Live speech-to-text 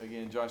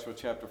in Joshua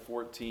chapter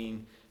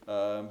 14,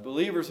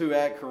 believers who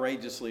act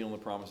courageously on the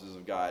promises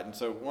of God. And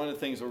so one of the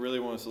things we really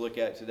want us to look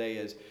at today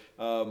is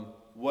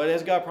what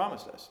has God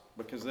promised us?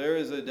 Because there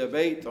is a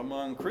debate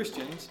among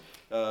Christians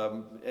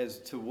as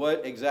to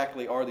what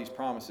exactly are these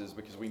promises,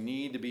 because we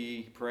need to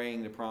be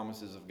praying the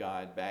promises of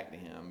God back to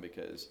Him,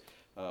 because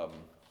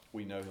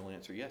we know He'll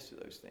answer yes to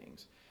those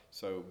things.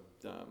 So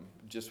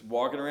just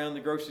walking around the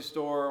grocery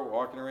store,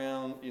 walking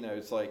around,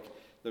 it's like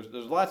there's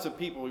lots of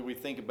people we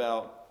think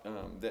about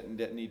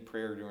that need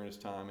prayer during this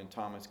time. And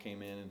Thomas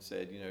came in and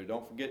said,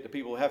 don't forget the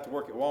people who have to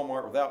work at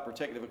Walmart without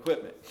protective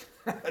equipment.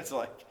 It's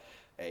like,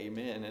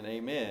 amen and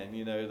amen.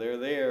 They're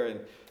there.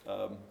 And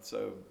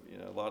so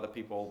a lot of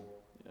people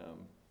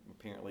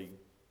apparently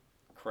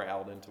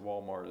crowd into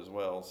Walmart as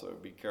well. So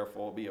be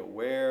careful, be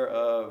aware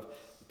of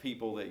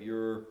people that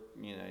you're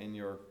in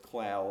your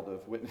cloud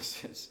of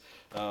witnesses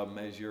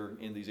as you're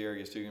in these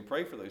areas too, and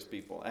pray for those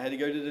people. I had to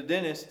go to the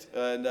dentist,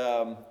 and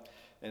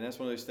that's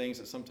one of those things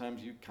that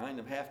sometimes you kind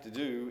of have to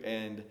do,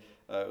 and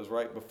it was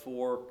right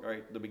before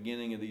the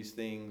beginning of these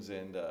things,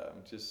 and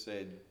just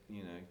said,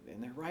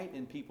 and they're right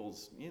in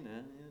people's,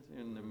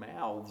 in their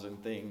mouths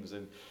and things,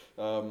 and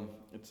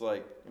it's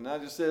like, and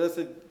I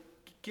said,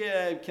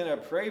 can I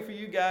pray for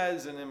you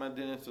guys? And then my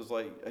dentist was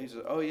like, he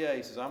says, oh yeah,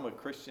 he says, I'm a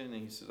Christian,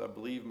 and he says, I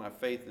believe my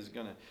faith is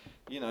going to,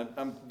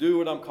 I'm do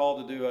what I'm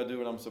called to do, I do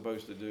what I'm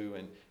supposed to do,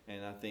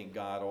 and I think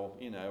God will,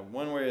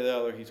 one way or the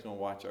other, He's going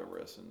to watch over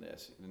us in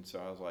this. And so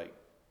I was like,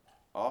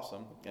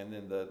 awesome. And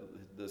then the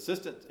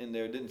assistant in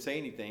there didn't say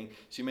anything.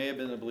 She may have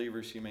been a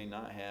believer, she may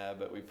not have,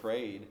 but we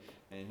prayed,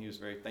 and he was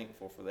very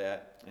thankful for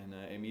that, and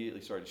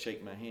immediately started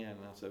shaking my hand,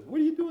 and I said, what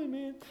are you doing,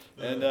 man?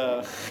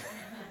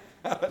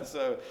 And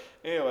so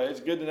anyway,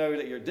 it's good to know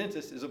that your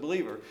dentist is a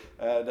believer,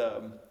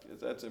 and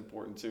that's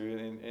important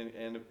too.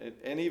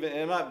 And even,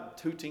 and I'm not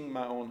tooting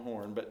my own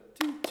horn, but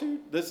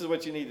toot, this is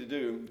what you need to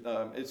do.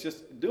 It's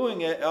just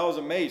doing it. I was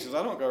amazed, because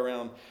I don't go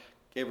around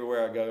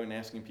everywhere I go and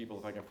asking people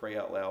if I can pray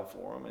out loud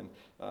for them.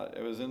 And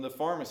it was in the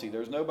pharmacy.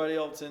 There's nobody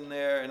else in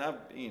there, and I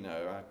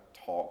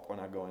talk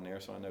when I go in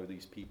there, so I know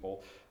these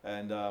people.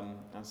 And I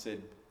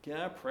said, can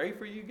I pray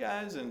for you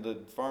guys? And the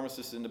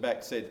pharmacist in the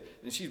back said,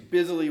 and she's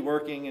busily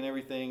working and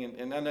everything,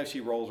 and I know she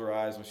rolls her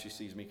eyes when she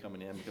sees me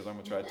coming in, because I'm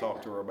going to try to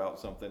talk to her about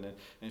something,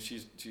 and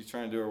she's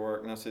trying to do her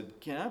work. And I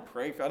said, can I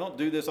pray for you? I don't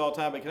do this all the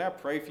time, but can I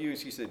pray for you? And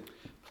she said,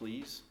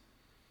 please.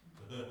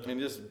 And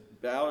just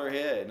bowed her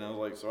head. And I was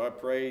like, so I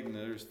prayed, and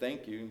there's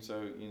thank you. And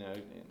so,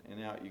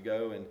 and out you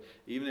go. And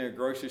even in a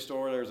grocery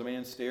store, there was a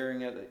man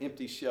staring at the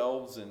empty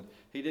shelves, and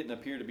he didn't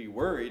appear to be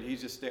worried.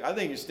 He's just I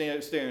think he's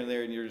staring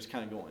there, and you're just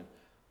kind of going,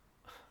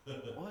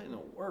 what in the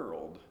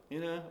world?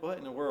 What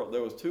in the world?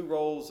 There was 2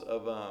 rolls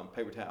of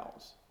paper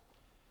towels.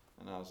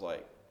 And I was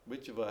like,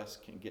 which of us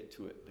can get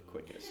to it the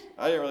quickest?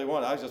 I didn't really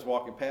want it. I was just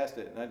walking past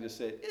it, and I just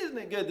said, isn't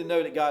it good to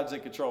know that God's in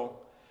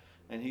control?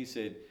 And he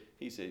said,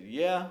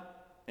 yeah.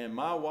 And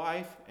my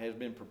wife has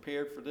been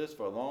prepared for this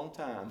for a long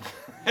time.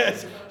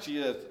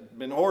 She has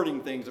been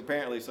hoarding things,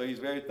 apparently, so he's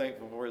very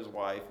thankful for his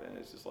wife. And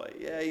it's just like,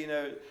 yeah,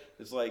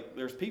 it's like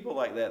there's people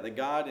like that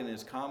God in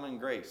His common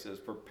grace has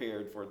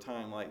prepared for a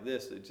time like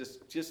this, that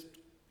just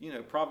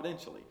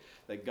providentially,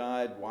 that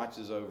God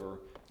watches over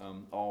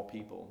all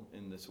people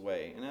in this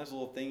way. And that's a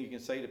little thing you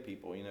can say to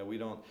people. We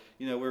don't,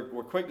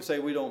 we're quick to say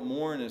we don't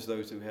mourn as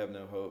those who have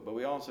no hope, but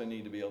we also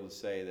need to be able to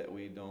say that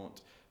we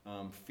don't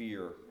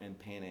fear and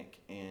panic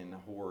and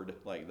hoard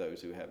like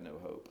those who have no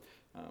hope.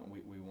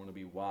 We want to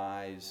be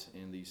wise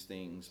in these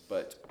things,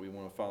 but we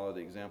want to follow the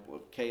example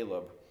of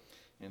Caleb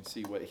and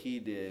see what he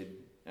did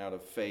out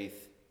of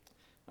faith.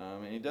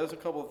 And he does a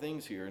couple of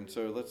things here. And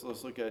so let's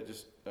look at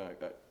just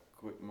a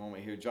quick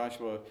moment here.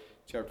 Joshua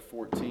chapter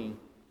 14.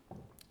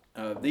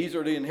 These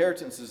are the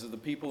inheritances of the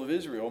people of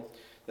Israel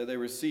that they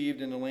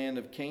received in the land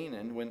of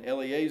Canaan when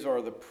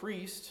Eleazar the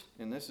priest,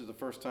 and this is the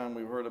first time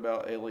we've heard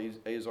about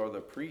Eleazar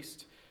the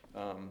priest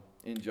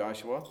in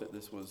Joshua, that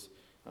this was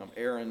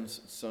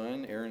Aaron's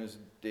son. Aaron is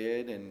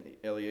dead, and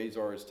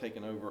Eleazar is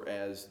taken over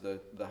as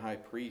the high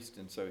priest,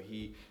 and so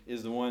he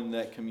is the one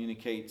that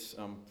communicates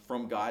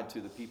from God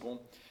to the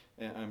people,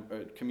 and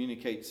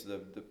communicates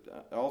the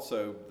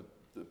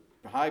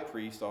high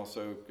priest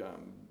also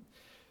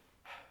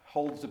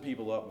holds the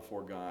people up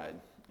before God.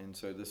 And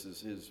so this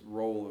is his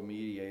role of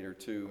mediator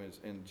too,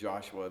 and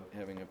Joshua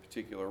having a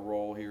particular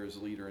role here as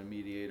leader and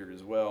mediator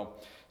as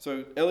well.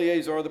 So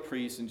Eleazar the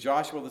priest and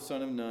Joshua the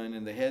son of Nun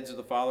and the heads of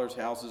the fathers'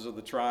 houses of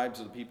the tribes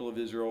of the people of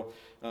Israel,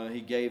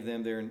 he gave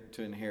them there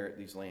to inherit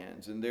these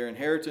lands. And their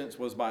inheritance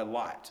was by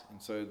lot.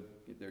 And so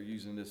they're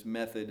using this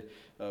method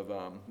of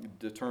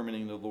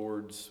determining the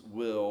Lord's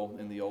will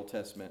in the Old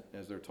Testament,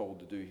 as they're told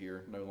to do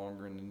here, no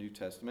longer in the New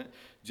Testament,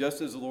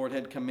 just as the Lord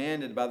had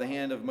commanded by the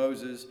hand of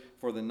Moses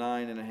for the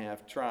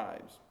 9.5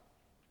 tribes.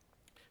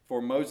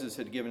 For Moses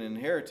had given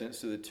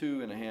inheritance to the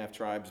 2.5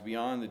 tribes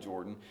beyond the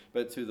Jordan,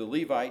 but to the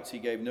Levites he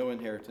gave no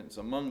inheritance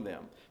among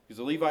them. Because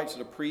the Levites are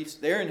the priests,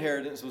 their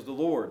inheritance was the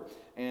Lord,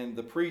 and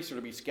the priests are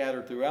to be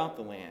scattered throughout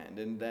the land.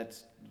 And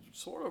that's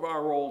sort of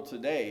our role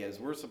today, as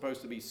we're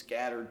supposed to be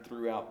scattered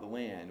throughout the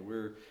land.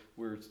 We're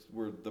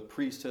the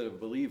priesthood of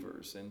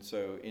believers. And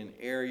so in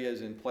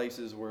areas and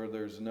places where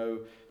there's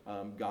no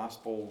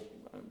gospel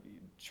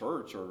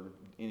church or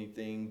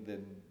anything,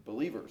 then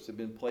believers have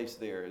been placed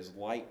there as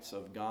lights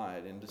of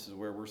God, and this is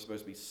where we're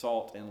supposed to be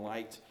salt and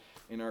light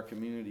in our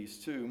communities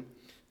too.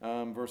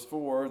 Verse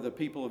 4, the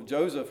people of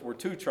Joseph were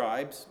 2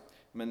 tribes,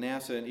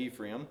 Manasseh and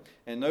Ephraim,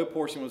 and no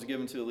portion was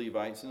given to the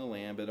Levites in the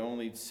land, but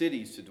only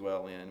cities to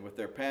dwell in, with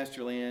their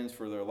pasture lands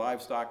for their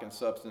livestock and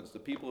substance. The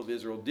people of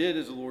Israel did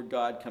as the Lord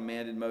God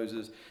commanded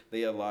Moses.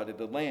 They allotted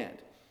the land.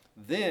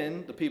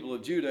 Then the people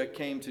of Judah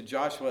came to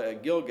Joshua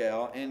at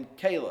Gilgal and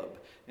Caleb.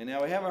 And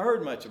now we haven't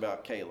heard much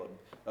about Caleb.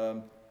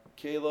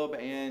 Caleb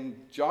and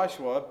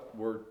Joshua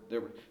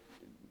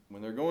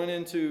when they're going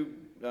into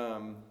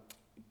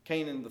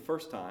Canaan the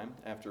first time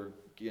after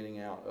getting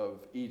out of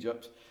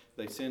Egypt,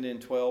 they send in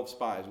 12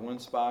 spies, 1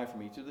 spy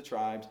from each of the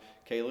tribes.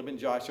 Caleb and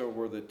Joshua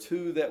were the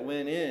 2 that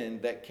went in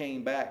that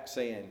came back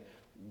saying,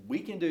 we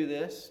can do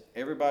this.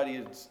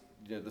 Everybody,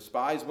 the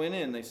spies went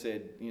in. They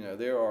said,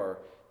 there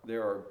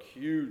are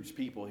huge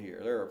people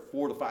here. There are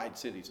fortified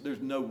cities.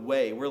 There's no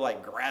way. We're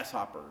like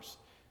grasshoppers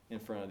in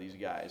front of these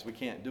guys. We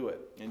can't do it.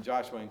 And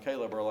Joshua and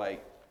Caleb are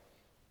like,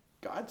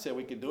 God said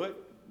we could do it.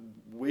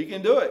 We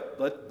can do it.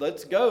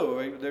 Let's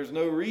go. There's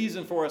no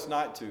reason for us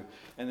not to.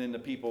 And then the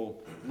people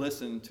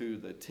listened to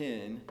the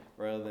 10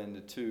 rather than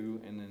the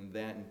 2. And then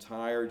that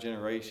entire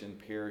generation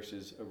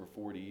perishes over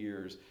 40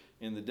 years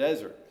in the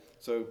desert.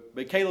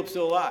 But Caleb's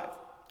still alive.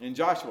 And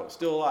Joshua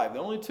still alive. The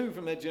only 2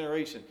 from that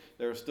generation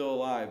that are still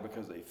alive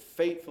because they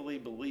faithfully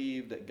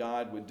believed that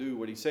God would do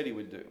what he said he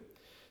would do.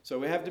 So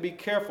we have to be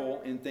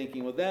careful in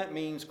thinking, well, that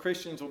means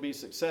Christians will be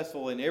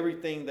successful in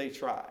everything they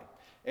try.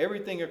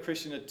 Everything a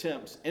Christian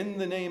attempts in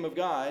the name of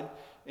God,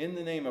 in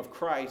the name of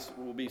Christ,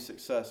 will be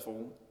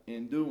successful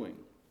in doing.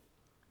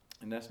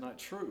 And that's not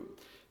true.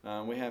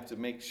 We have to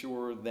make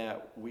sure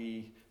that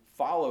we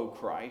follow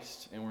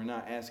Christ and we're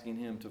not asking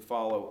him to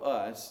follow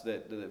us,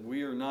 that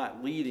we are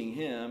not leading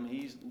him,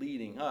 he's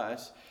leading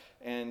us,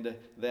 and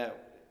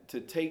that to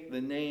take the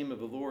name of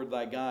the Lord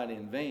thy God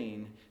in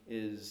vain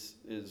is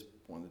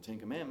one of the 10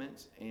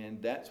 Commandments, and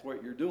that's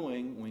what you're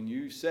doing when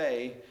you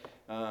say,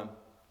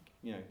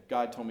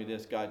 God told me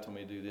this, God told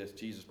me to do this,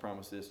 Jesus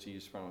promised this,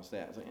 Jesus promised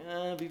that. It's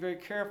like, be very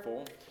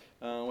careful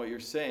what you're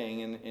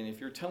saying, and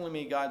if you're telling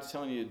me God's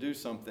telling you to do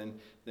something,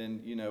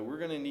 then, we're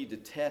going to need to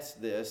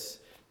test this,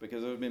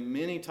 because there have been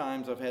many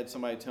times I've had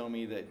somebody tell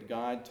me that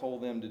God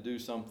told them to do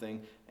something,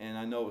 and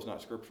I know it's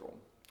not scriptural.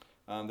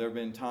 There have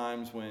been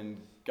times when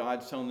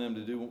God's telling them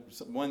to do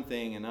one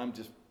thing, and I'm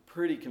just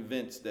pretty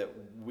convinced that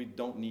we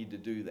don't need to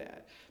do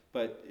that.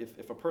 But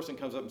if a person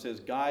comes up and says,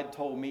 God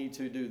told me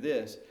to do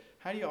this,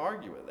 how do you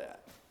argue with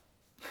that?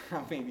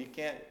 I mean, you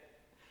can't,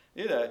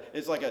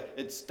 it's like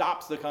it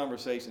stops the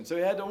conversation. So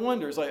we had to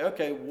wonder, it's like,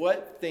 okay,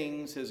 what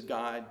things has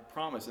God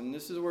promised? And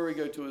this is where we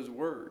go to his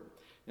word.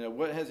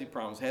 What has he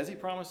promised? Has he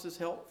promised us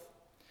health?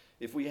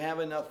 If we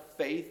have enough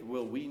faith,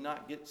 will we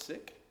not get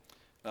sick?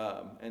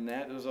 And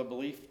that is a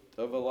belief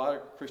of a lot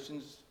of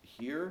Christians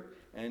here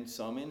and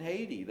some in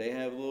Haiti. They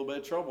have a little bit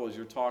of trouble as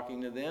you're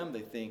talking to them.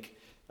 They think,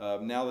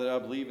 now that I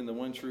believe in the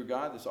one true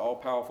God, this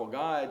all-powerful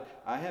God,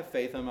 I have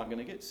faith I'm not going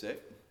to get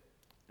sick.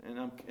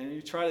 And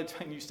you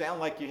you sound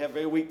like you have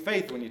very weak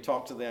faith when you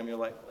talk to them. You're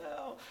like,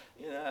 well,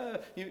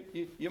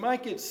 you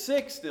might get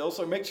sick still,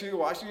 so make sure you're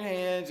washing your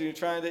hands. And you're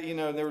trying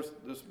to, there was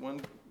this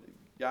one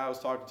guy I was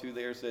talking to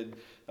there said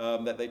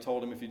that they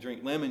told him if you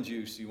drink lemon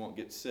juice, you won't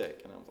get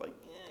sick. And I was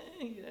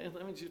like,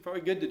 lemon juice is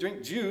probably good to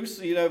drink juice,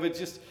 but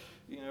just,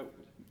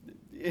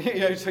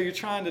 so you're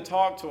trying to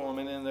talk to them,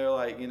 and then they're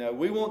like,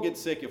 we won't get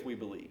sick if we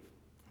believe.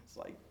 It's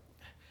like,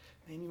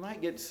 man, you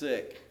might get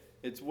sick.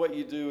 It's what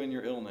you do in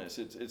your illness.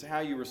 It's how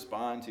you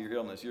respond to your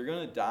illness. You're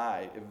going to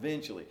die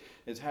eventually.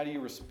 It's how do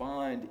you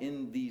respond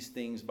in these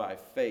things by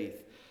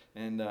faith.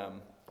 And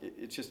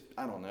it's just,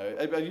 I don't know.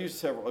 I've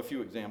used a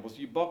few examples.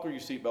 You buckle your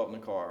seatbelt in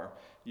the car.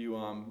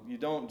 You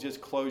don't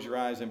just close your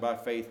eyes and by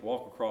faith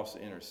walk across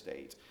the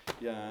interstate.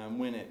 And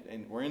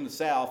we're in the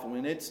South,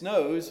 when it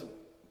snows,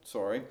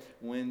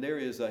 when there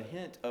is a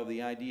hint of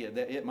the idea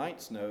that it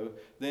might snow,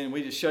 then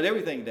we just shut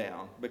everything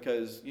down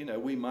because,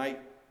 we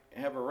might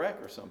have a wreck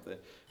or something.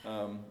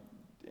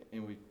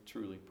 And we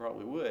truly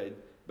probably would.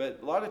 But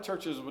a lot of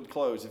churches would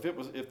close.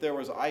 If there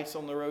was ice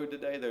on the road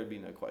today, there would be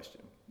no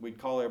question. We'd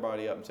call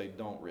everybody up and say,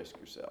 don't risk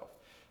yourself.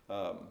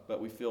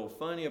 But we feel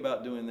funny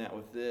about doing that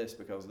with this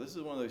because this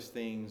is one of those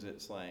things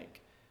that's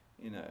like,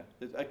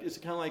 it's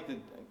kind of like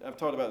I've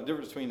talked about the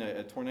difference between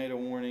a tornado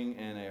warning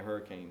and a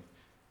hurricane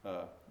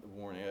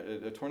warning.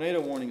 A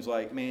tornado warning is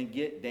like, man,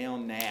 get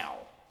down now.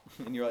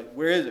 And you're like,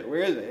 where is it?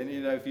 Where is it? And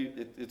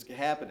it's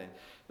happening.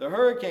 The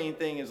hurricane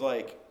thing is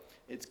like,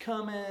 it's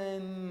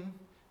coming.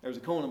 There's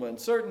a cone of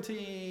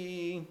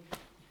uncertainty.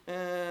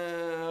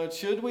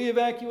 should we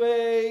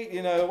evacuate?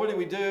 What do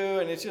we do?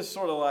 And it's just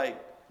sort of like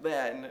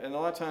that. And a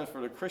lot of times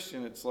for the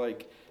Christian, it's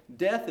like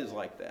death is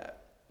like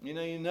that.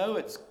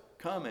 It's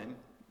coming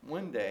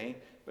one day,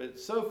 but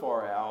it's so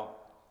far out,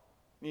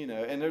 and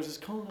there's this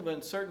kind of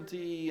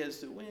uncertainty as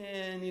to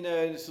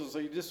when, so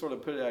you just sort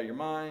of put it out of your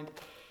mind.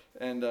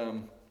 And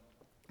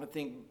I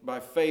think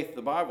by faith,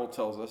 the Bible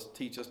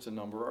teach us to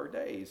number our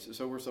days.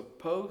 So we're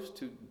supposed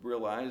to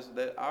realize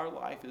that our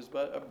life is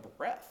but a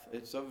breath.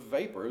 It's a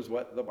vapor, is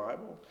what the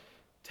Bible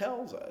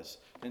tells us.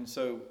 And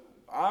so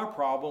our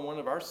problem, one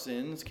of our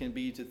sins, can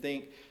be to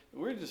think,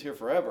 we're just here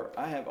forever.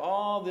 I have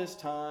all this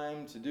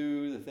time to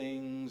do the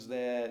things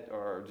that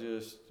are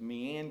just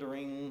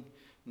meandering,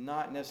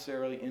 not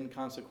necessarily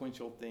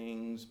inconsequential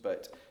things,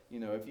 but,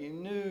 if you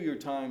knew your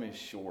time is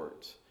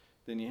short,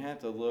 then you have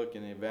to look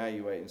and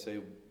evaluate and say,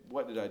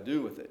 what did I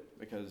do with it?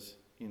 Because,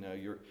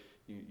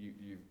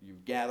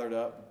 you've gathered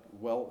up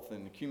wealth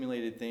and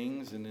accumulated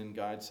things, and then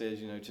God says,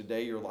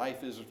 today your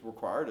life is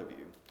required of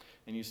you.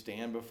 And you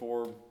stand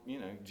before,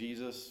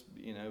 Jesus,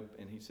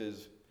 and he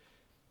says,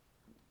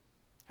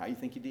 how do you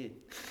think you did?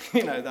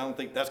 I don't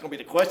think that's going to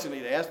be the question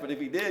he'd ask, but if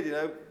he did,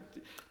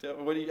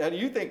 how do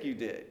you think you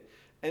did?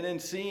 And then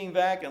seeing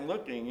back and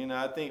looking,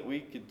 I think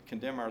we could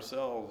condemn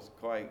ourselves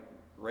quite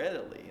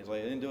readily. It's like,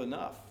 I didn't do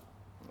enough.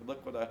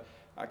 Look what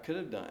I could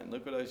have done.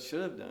 Look what I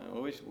should have done.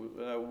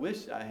 I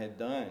wish I had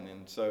done.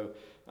 And so,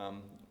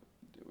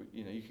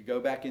 you could go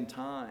back in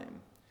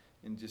time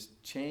and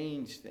just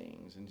change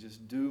things and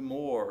just do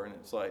more. And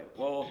it's like,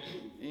 well,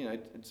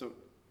 and so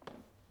I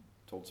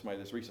told somebody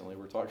this recently.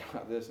 We were talking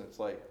about this, and it's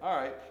like, all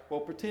right, well,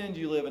 pretend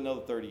you live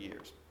another 30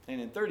 years. And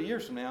in 30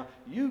 years from now,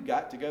 you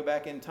got to go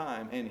back in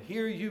time, and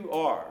here you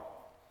are.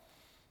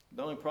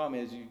 The only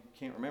problem is you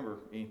can't remember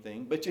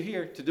anything, but you're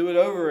here to do it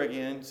over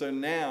again. So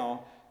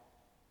now,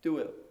 do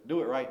it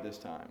right this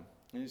time.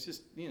 And it's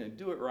just,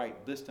 do it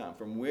right this time.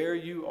 From where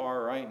you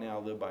are right now,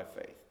 live by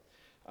faith.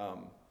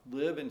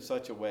 Live in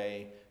such a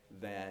way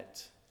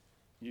that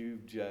you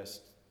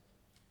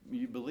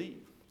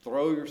believe.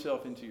 Throw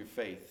yourself into your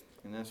faith.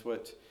 And that's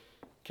what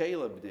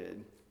Caleb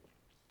did.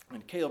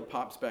 And Caleb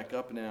pops back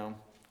up now,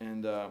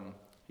 and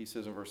he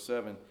says in verse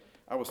 7,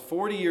 I was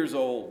 40 years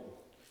old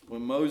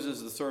when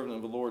Moses, the servant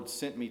of the Lord,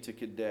 sent me to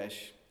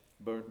Kadesh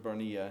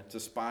Barnea to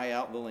spy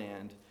out the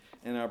land.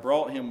 And I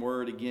brought him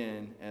word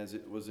again as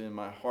it was in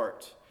my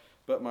heart.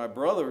 But my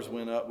brothers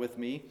went up with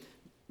me,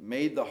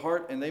 made the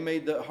heart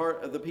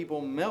of the people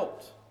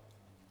melt.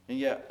 And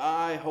yet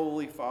I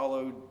wholly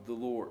followed the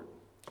Lord.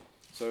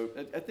 So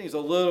I think it's a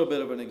little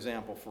bit of an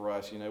example for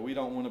us. We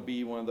don't want to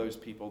be one of those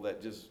people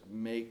that just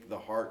make the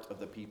heart of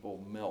the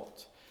people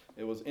melt.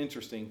 It was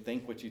interesting.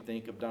 Think what you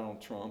think of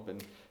Donald Trump,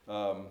 and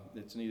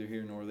it's neither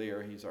here nor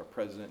there. He's our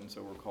president, and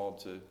so we're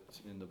called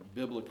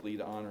biblically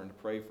to honor and to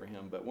pray for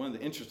him. But one of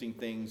the interesting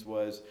things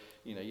was,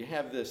 you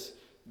have this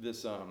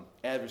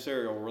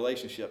adversarial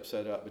relationship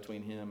set up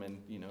between him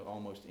and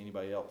almost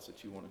anybody else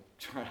that you want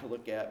to try to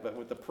look at. But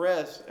with the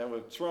press and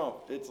with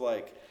Trump, it's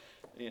like,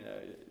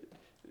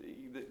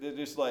 they're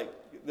just like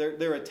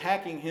they're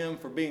attacking him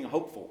for being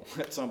hopeful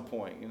at some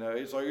point.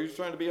 It's like, you're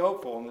trying to be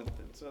hopeful, and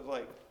it's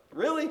like,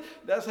 really?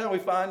 That's how we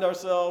find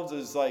ourselves,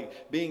 is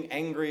like being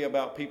angry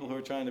about people who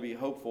are trying to be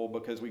hopeful,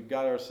 because we've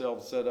got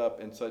ourselves set up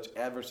in such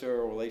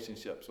adversarial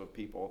relationships with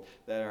people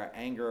that our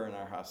anger and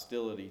our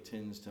hostility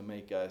tends to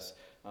make us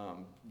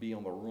be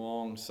on the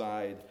wrong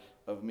side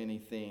of many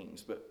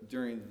things. But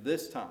during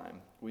this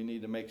time, we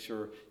need to make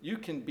sure you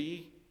can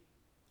be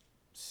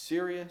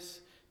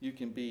serious, you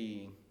can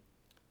be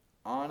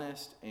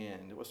honest,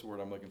 and what's the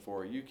word I'm looking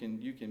for? You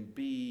can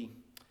be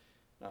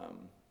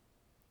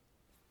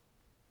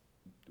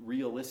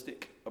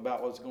realistic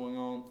about what's going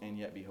on, and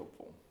yet be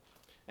hopeful.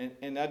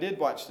 And I did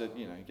watch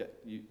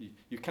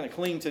you kind of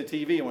cling to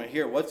TV and went,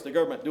 here, what's the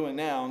government doing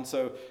now? And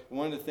so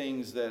one of the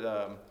things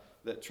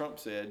that Trump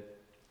said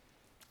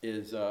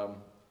is,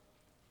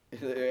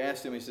 they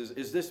asked him, he says,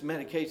 is this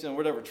medication or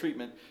whatever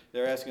treatment,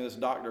 they're asking this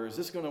doctor, is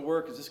this going to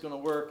work? Is this going to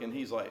work? And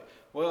he's like,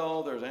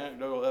 well, there's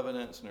anecdotal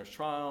evidence and there's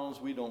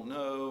trials. We don't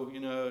know,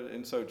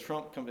 And so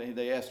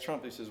they asked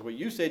Trump, he says, well,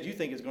 you said you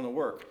think it's going to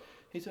work.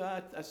 He said,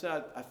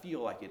 I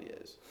feel like it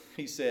is.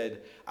 He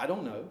said, I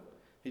don't know.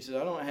 He said,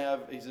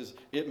 he says,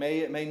 it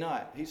may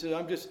not. He said,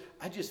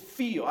 I just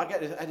feel, I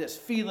got this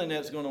feeling that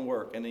it's going to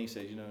work. And then he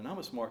says, and I'm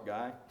a smart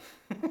guy.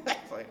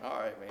 It's like, all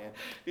right, man.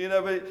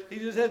 But he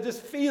just has this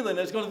feeling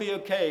that it's going to be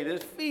okay.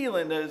 This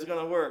feeling that it's going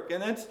to work.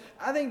 And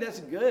I think that's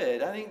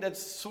good. I think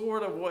that's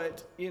sort of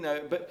what,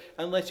 but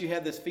unless you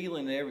have this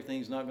feeling that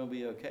everything's not going to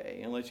be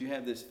okay, unless you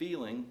have this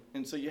feeling.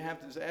 And so you have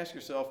to just ask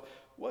yourself,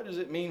 what does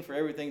it mean for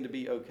everything to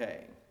be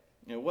okay?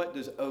 What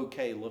does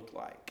okay look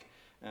like?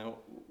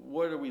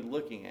 What are we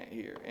looking at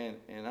here?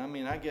 And I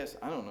mean, I guess,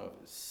 I don't know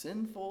if it's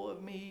sinful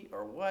of me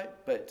or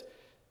what, but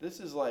this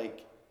is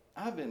like,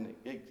 I've been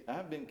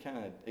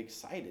kind of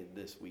excited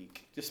this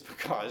week, just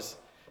because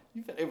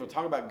you've been able to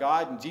talk about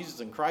God and Jesus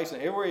and Christ,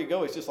 and everywhere you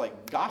go, it's just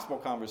like gospel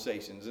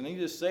conversations. And you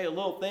just say a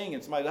little thing,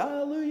 and somebody's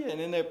hallelujah, and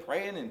then they're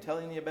praying and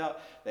telling you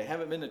about they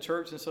haven't been to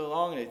church in so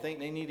long, and they think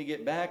they need to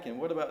get back. And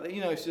what about,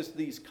 it's just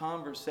these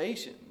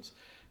conversations.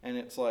 And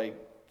it's like,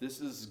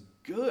 this is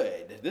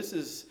good. This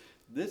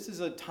is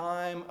a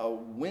time, a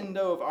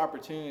window of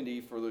opportunity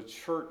for the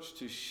church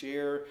to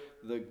share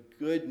the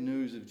good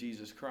news of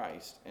Jesus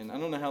Christ. And I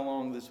don't know how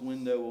long this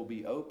window will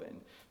be open,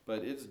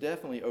 but it's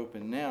definitely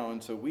open now.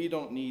 And so we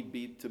don't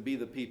need to be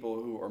the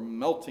people who are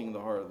melting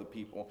the heart of the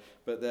people,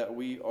 but that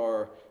we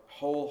are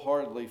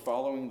wholeheartedly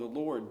following the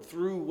Lord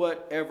through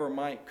whatever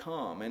might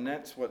come. And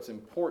that's what's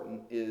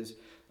important is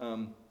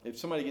if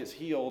somebody gets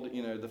healed,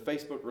 the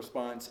Facebook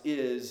response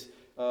is,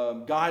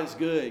 God is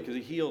good because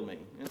he healed me.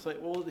 And it's like,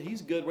 well,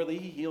 he's good whether he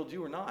healed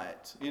you or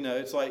not.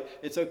 It's like,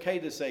 it's okay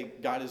to say,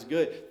 God is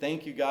good.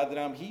 Thank you, God, that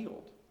I'm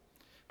healed.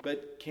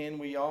 But can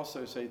we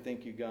also say,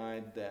 thank you,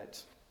 God,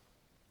 that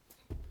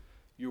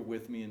you're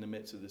with me in the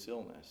midst of this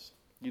illness?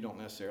 You don't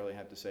necessarily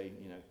have to say,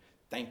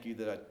 thank you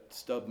that I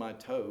stubbed my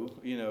toe,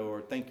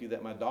 or thank you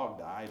that my dog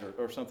died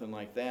or something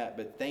like that.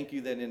 But thank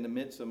you that in the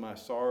midst of my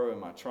sorrow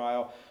and my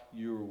trial,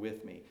 you were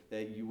with me.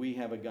 That we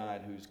have a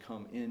God who's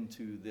come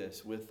into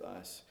this with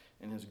us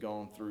and has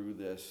gone through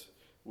this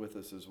with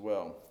us as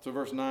well. So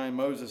verse 9,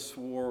 Moses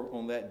swore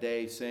on that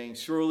day, saying,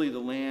 surely the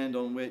land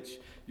on which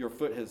your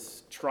foot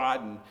has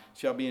trodden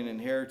shall be an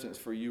inheritance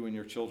for you and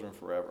your children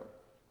forever.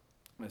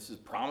 This is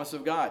promise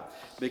of God,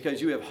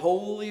 because you have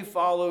wholly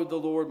followed the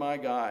Lord my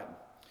God.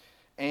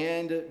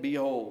 And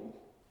behold,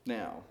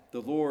 now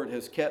the Lord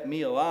has kept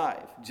me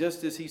alive,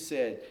 just as he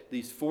said,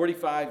 these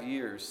 45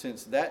 years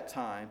since that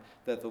time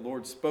that the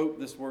Lord spoke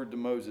this word to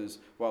Moses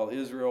while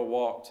Israel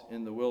walked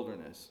in the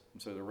wilderness.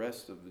 And so the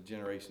rest of the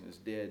generation is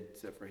dead,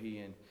 except for he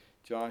and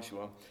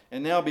Joshua.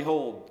 And now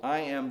behold, I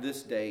am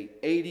this day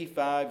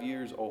 85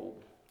 years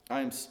old. I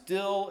am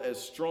still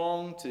as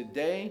strong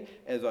today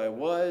as I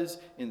was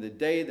in the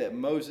day that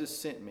Moses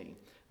sent me.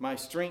 My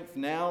strength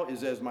now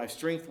is as my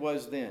strength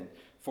was then,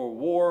 for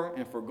war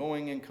and for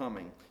going and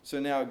coming.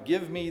 So now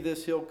give me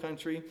this hill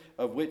country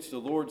of which the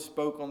Lord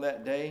spoke on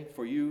that day,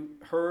 for you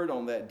heard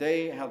on that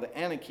day how the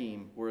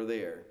Anakim were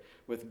there,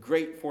 with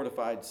great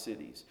fortified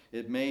cities.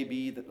 It may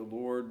be that the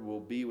Lord will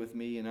be with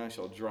me, and I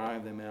shall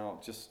drive them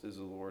out, just as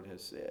the Lord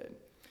has said.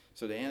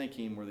 So the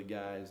Anakim were the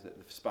guys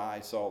that the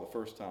spies saw the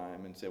first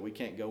time and said, we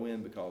can't go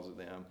in because of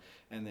them.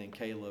 And then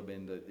Caleb,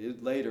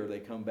 later they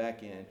come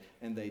back in,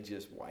 and they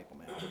just wipe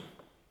them out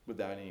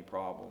without any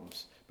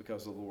problems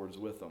because the Lord's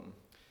with them.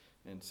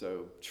 And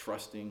so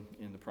trusting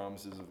in the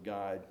promises of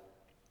God.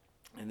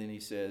 And then he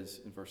says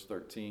in verse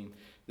 13,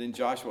 then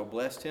Joshua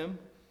blessed him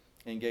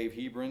and gave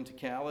Hebron to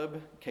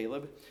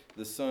Caleb,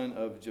 the son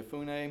of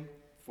Jephunneh,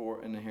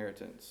 for an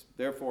inheritance.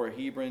 Therefore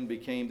Hebron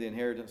became the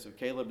inheritance of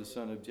Caleb, the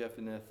son of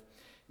Jephunneh,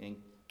 and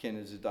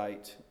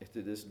Kenizzite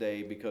to this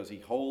day, because he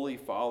wholly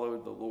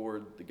followed the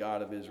Lord, the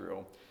God of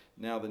Israel.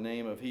 Now the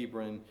name of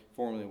Hebron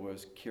formerly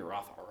was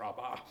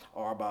Kiriath-Arba.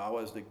 Arba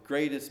was the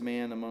greatest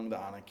man among the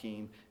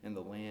Anakim, and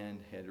the land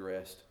had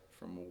rest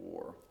from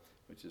war,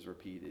 which is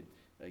repeated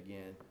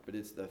again. But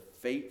it's the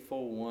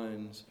faithful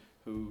ones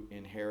who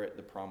inherit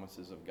the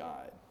promises of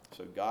God.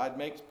 So God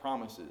makes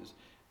promises.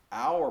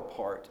 Our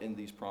part in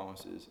these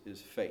promises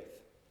is faith.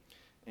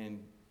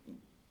 And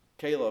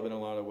Caleb, in a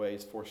lot of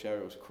ways,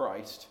 foreshadows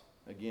Christ.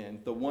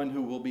 Again, the one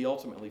who will be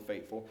ultimately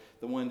faithful,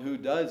 the one who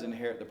does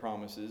inherit the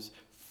promises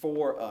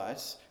for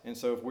us. And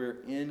so if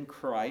we're in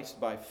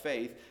Christ by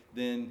faith,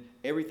 then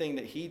everything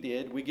that he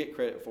did, we get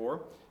credit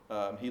for.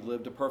 He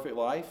lived a perfect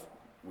life.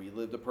 We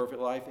lived a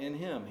perfect life in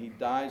him. He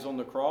dies on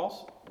the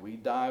cross. We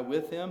die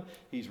with him.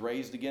 He's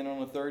raised again on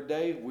the third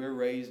day. We're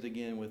raised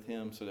again with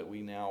him so that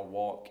we now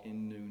walk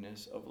in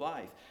newness of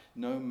life,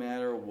 no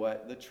matter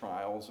what the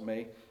trials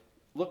may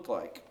look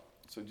like.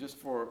 So just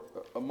for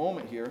a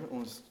moment here, I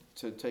want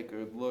to take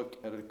a look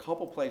at a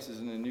couple places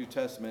in the New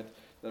Testament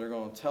that are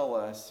going to tell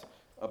us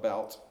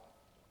about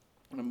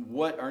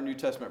what our New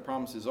Testament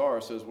promises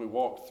are. So as we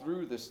walk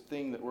through this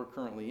thing that we're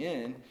currently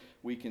in,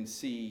 we can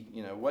see,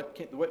 what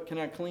can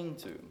I cling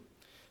to?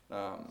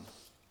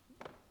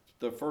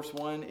 The first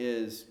one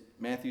is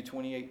Matthew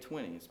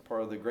 28:20. It's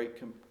part of the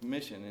Great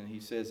Commission, and he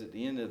says at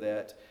the end of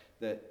that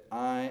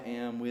I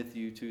am with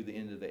you to the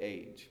end of the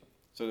age.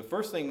 So the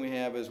first thing we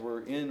have is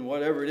we're in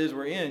whatever it is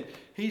we're in,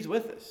 he's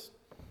with us.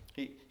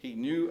 He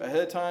knew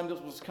ahead of time this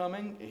was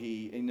coming.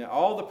 He knew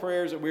all the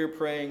prayers that we were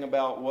praying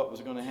about what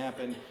was going to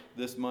happen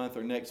this month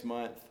or next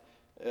month.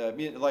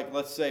 Like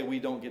let's say we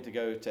don't get to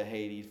go to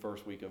Haiti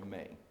first week of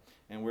May.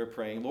 And we're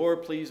praying,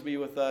 Lord, please be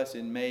with us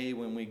in May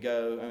when we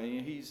go. I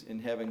mean, he's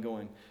in heaven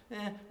going,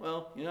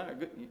 well,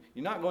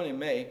 you're not going in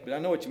May, but I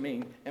know what you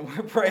mean. And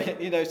we're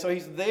praying, so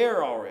he's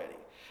there already.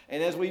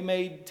 And as we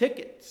made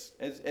tickets,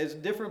 as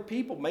different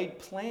people made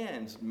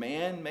plans,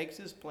 man makes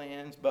his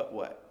plans, but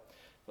what?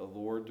 The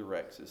Lord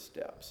directs his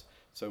steps.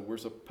 So we're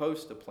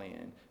supposed to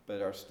plan,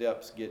 but our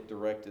steps get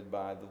directed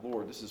by the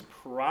Lord. This is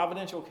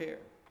providential care.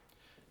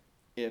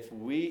 So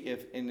we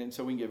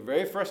can get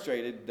very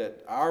frustrated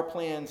that our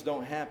plans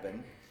don't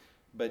happen,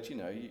 But,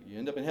 you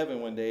end up in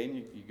heaven one day and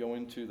you go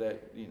into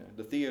that,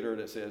 the theater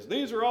that says,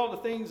 these are all the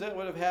things that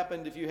would have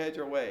happened if you had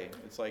your way.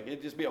 It's like,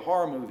 it'd just be a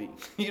horror movie.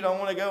 You don't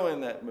want to go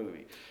in that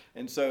movie.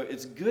 And so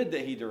it's good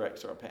that he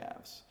directs our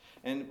paths.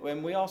 And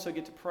we also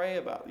get to pray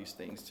about these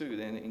things too.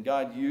 And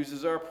God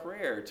uses our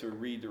prayer to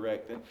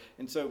redirect.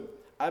 And so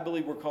I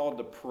believe we're called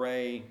to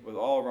pray with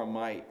all of our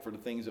might for the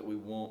things that we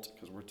want,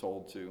 because we're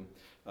told to.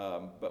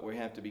 But we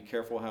have to be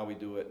careful how we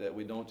do it, that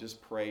we don't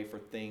just pray for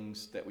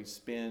things that we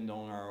spend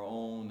on our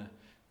own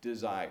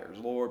desires.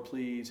 Lord,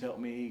 please help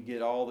me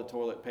get all the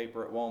toilet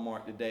paper at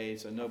Walmart today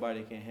so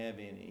nobody can have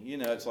any.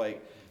 It's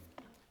like,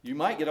 you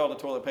might get all the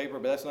toilet paper,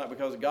 but that's not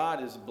because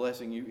God is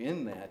blessing you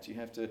in that. You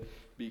have to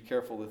be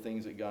careful of the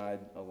things that God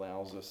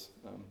allows us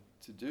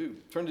to do.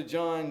 Turn to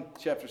John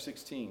chapter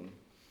 16.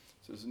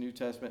 So this is the New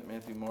Testament,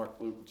 Matthew,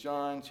 Mark, Luke,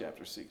 John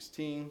chapter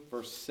 16,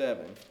 verse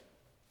 7.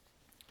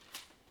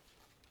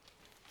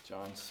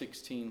 John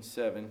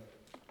 16:7.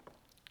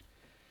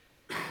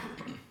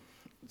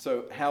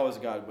 So how is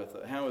God with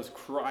us? How is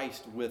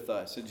Christ with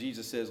us? So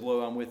Jesus says, lo,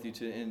 I'm with you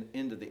to the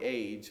end of the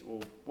age.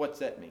 Well, what's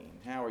that mean?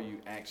 How are you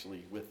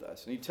actually with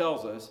us? And he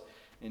tells us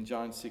in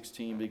John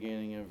 16,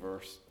 beginning in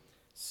verse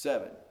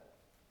 7.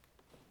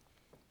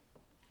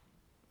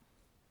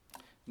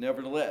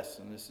 Nevertheless,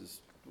 and this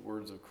is the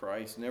words of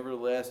Christ,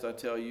 nevertheless, I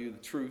tell you the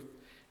truth,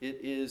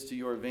 it is to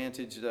your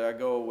advantage that I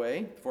go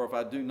away. For if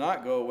I do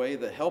not go away,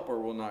 the Helper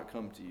will not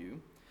come to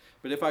you.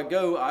 But if I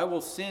go, I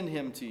will send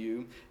him to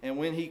you. And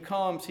when he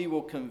comes, he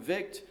will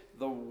convict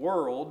the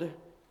world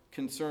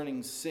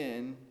concerning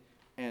sin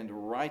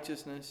and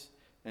righteousness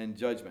and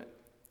judgment.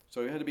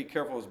 So we have to be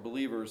careful as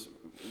believers.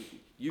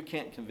 You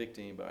can't convict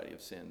anybody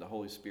of sin. The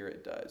Holy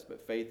Spirit does.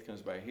 But faith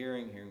comes by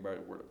hearing, hearing by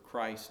the word of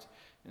Christ.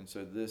 And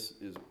so this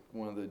is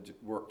one of the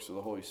works of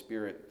the Holy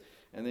Spirit.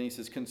 And then he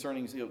says,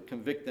 he'll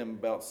convict them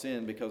about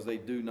sin because they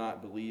do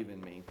not believe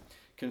in me.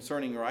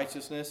 Concerning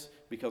righteousness,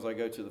 because I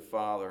go to the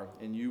Father,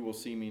 and you will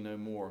see me no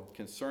more.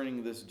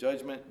 Concerning this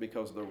judgment,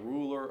 because the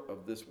ruler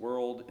of this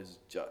world is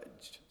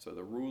judged. So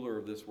the ruler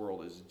of this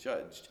world is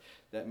judged.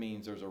 That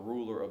means there's a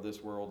ruler of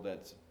this world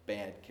that's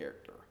bad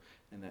character,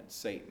 and that's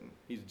Satan.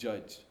 He's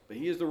judged. But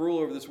he is the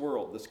ruler of this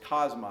world, this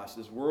cosmos,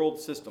 this world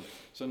system.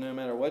 So no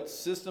matter what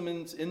system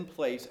is in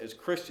place, as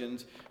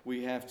Christians,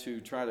 we have to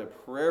try to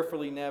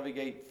prayerfully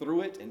navigate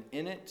through it and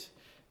in it.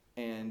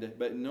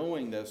 But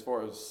knowing that as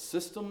far as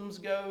systems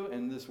go,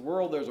 in this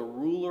world, there's a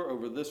ruler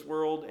over this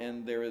world,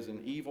 and there is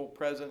an evil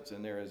presence,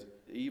 and there is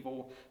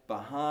evil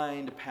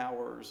behind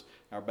powers.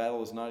 Our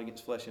battle is not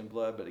against flesh and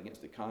blood, but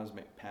against the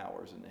cosmic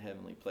powers in the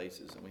heavenly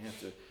places, and we have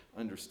to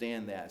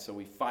understand that. So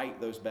we fight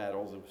those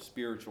battles of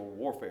spiritual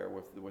warfare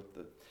with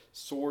the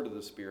sword of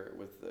the Spirit,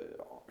 with the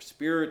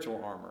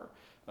spiritual armor,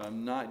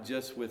 not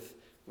just with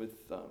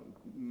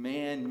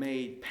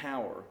man-made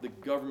power. The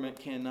government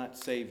cannot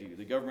save you.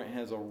 The government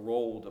has a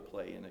role to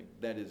play, and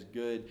that is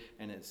good,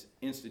 and it's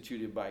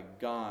instituted by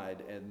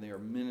God, and they are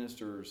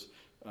ministers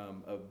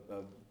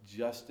of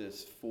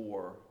justice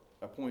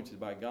appointed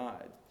by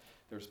God.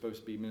 They're supposed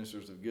to be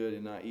ministers of good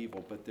and not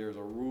evil, but there's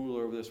a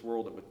ruler of this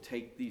world that would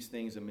take these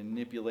things and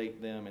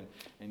manipulate them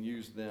and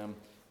use them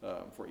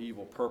for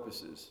evil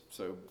purposes.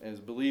 So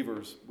as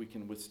believers, we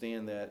can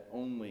withstand that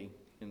only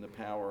in the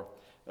power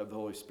of the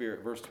Holy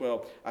Spirit. Verse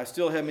 12, I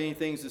still have many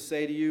things to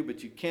say to you,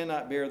 but you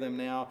cannot bear them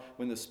now.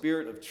 When the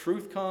Spirit of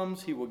truth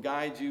comes, he will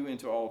guide you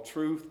into all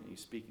truth.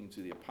 He's speaking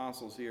to the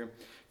apostles here.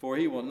 For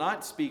he will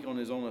not speak on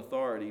his own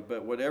authority,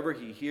 but whatever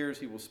he hears,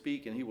 he will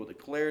speak, and he will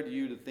declare to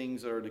you the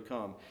things that are to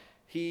come.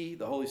 He,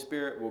 the Holy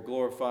Spirit, will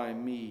glorify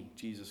me,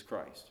 Jesus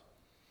Christ.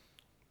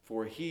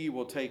 For he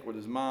will take what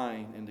is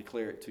mine and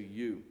declare it to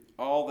you.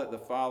 All that the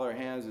Father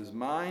has is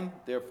mine.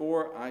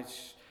 Therefore,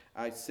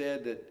 I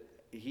said that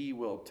he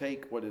will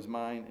take what is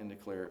mine and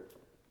declare it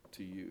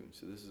to you.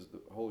 So this is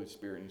the Holy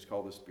Spirit, and he's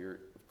called the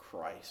Spirit of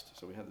Christ.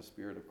 So we have the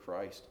Spirit of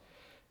Christ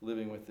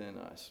living within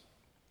us.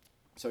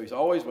 So he's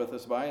always with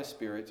us by his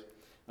Spirit.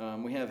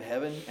 We have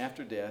heaven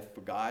after death.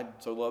 For God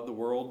so loved the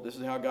world. This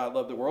is how God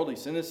loved the world. He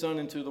sent his Son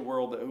into the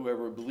world that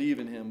whoever would believe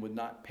in him would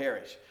not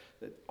perish.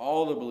 That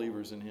all the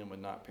believers in him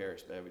would not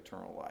perish, but have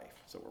eternal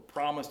life. So we're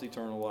promised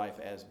eternal life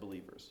as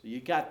believers. So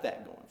you got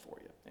that going for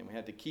you. And we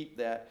have to keep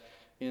that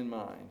in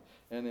mind.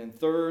 And then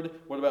third,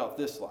 what about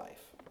this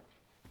life?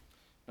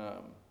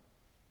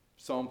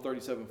 Psalm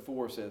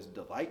 37:4 says,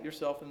 delight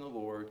yourself in the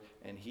Lord,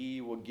 and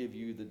he will give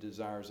you the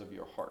desires of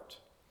your heart.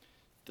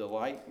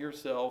 Delight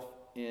yourself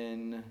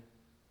in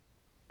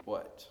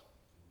what?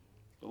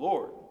 The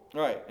Lord.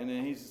 All right, and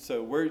then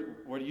so what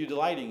are you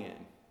delighting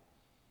in?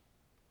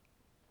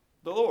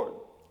 The Lord.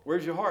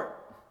 Where's your heart?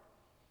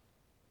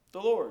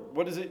 The Lord.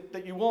 What is it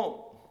that you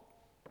want?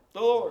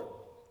 The Lord.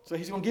 So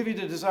he's going to give you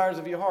the desires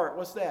of your heart.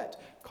 What's that?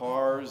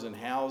 Cars and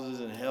houses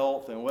and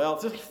health and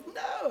wealth.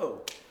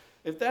 No.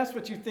 If that's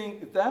what you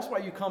think, if that's why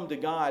you come to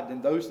God,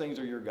 then those things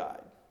are your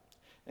God.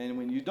 And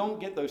when you don't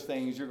get those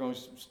things, you're going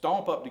to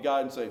stomp up to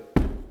God and say,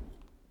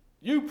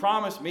 you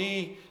promised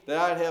me that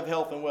I'd have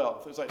health and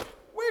wealth. It's like,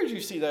 where did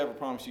you see that I ever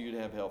promised you to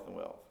have health and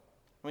wealth?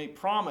 I mean, he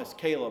promised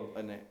Caleb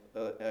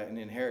an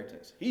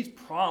inheritance. He's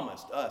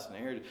promised us an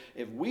inheritance.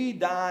 If we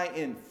die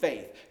in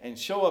faith and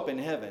show up in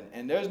heaven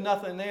and there's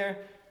nothing there,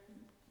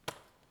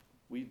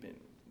 we've been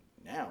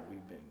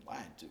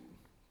lied to.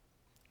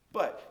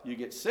 But you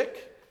get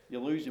sick, you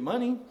lose your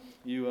money,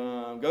 you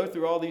go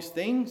through all these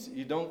things.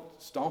 You don't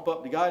stomp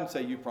up to God and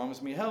say, you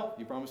promised me health,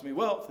 you promised me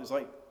wealth. It's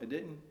like, I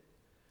didn't.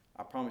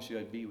 I promised you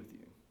I'd be with you.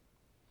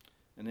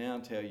 And now I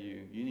tell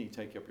you, you need to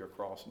take up your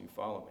cross and you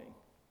follow me.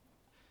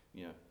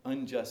 You know,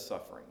 unjust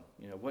suffering.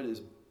 You know, what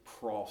is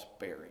cross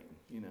bearing?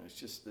 You know, it's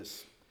just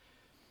this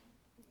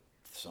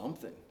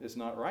something that's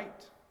not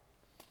right.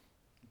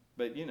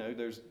 But, you know,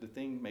 there's the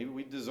thing, maybe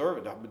we deserve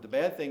it. But the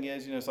bad thing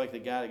is, you know, it's like the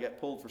guy that got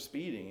pulled for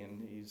speeding.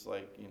 And he's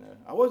like, you know,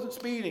 I wasn't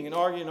speeding, and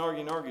arguing.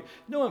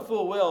 Knowing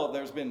full well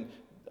there's been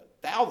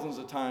thousands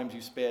of times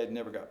you sped and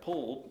never got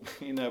pulled,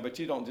 you know, but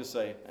you don't just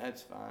say,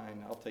 that's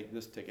fine, I'll take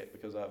this ticket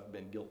because I've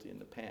been guilty in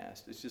the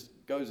past. It just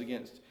goes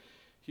against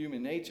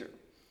human nature.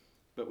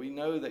 But we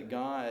know that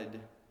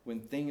God, when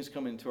things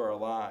come into our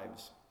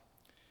lives,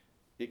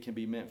 it can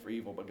be meant for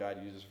evil, but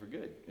God uses it for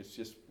good. It's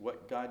just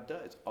what God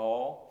does.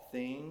 All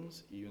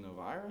things, even a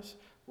virus,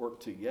 work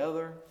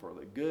together for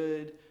the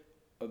good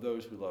of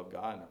those who love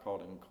God and are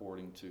called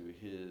according to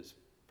his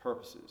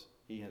purposes.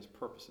 He has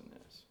purpose in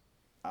this.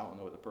 I don't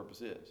know what the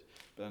purpose is,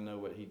 but I know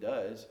what he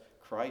does.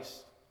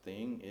 Christ's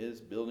thing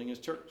is building his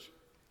church.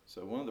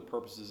 So one of the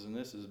purposes in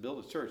this is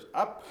build his church.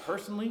 I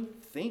personally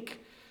think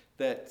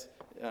that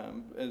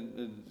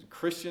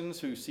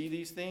Christians who see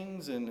these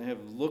things and have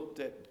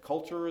looked at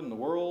culture and the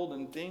world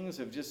and things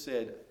have just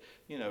said,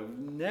 you know,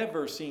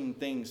 never seen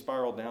things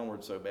spiral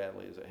downward so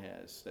badly as it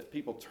has. That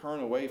people turn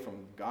away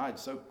from God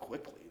so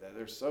quickly, that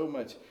there's so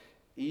much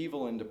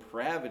evil and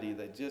depravity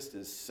that just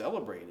is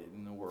celebrated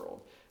in the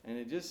world. And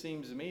it just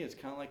seems to me it's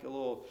kind of like a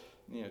little,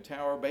 you know,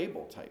 Tower of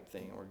Babel type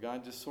thing where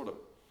God just sort of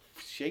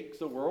shakes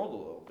the world a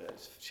little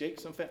bit,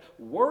 shakes them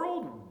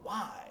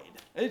worldwide.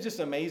 It's just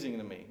amazing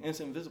to me. And it's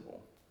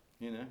invisible.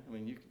 You know, I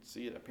mean, you can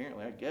see it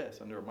apparently, I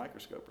guess, under a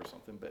microscope or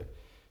something, but,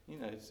 you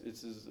know,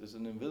 it's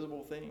an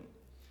invisible thing.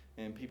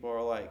 And people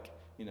are like,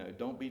 you know,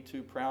 don't be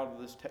too proud of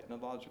this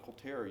technological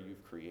terror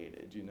you've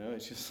created. You know,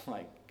 it's just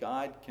like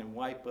God can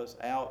wipe us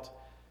out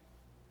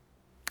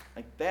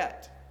like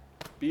that.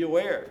 Be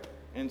aware.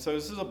 And so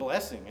this is a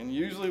blessing. And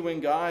usually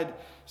when God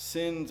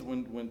sends,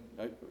 when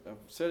I've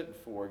said it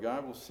before,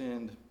 God will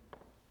send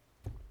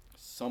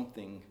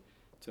something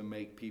to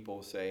make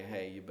people say,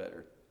 hey, you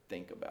better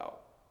think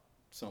about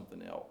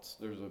something else.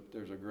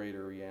 There's a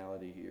greater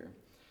reality here.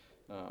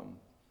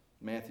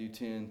 Matthew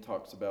 10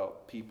 talks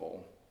about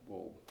people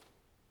will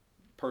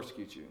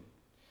persecute you.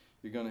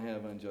 You're going to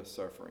have unjust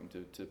suffering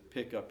to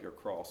pick up your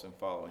cross and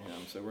follow him.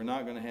 So we're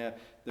not going to have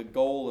the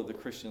goal of the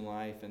Christian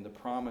life, and the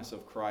promise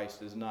of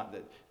Christ is not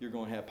that you're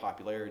going to have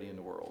popularity in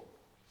the world.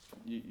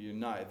 You're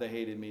not. If they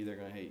hated me, they're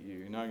going to hate you.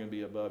 You're not going to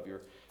be above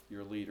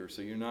your leader.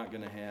 So you're not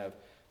going to have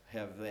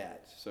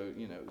that. So,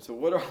 you know, so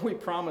what are we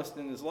promised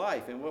in this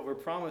life? And what we're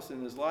promised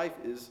in this life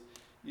is,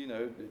 you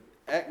know,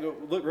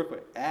 look real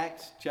quick.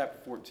 Acts chapter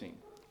 14.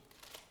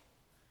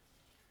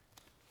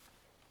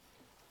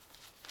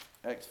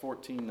 Acts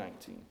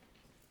 14:19.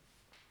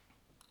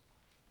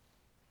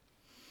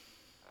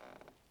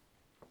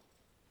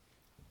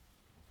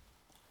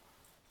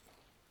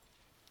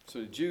 So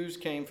the Jews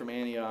came from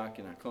Antioch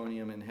and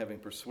Iconium, and having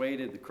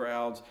persuaded the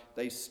crowds,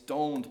 they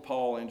stoned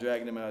Paul and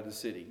dragged him out of the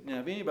city. Now,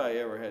 if anybody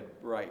ever had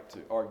right to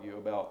argue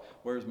about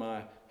where's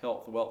my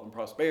health, wealth, and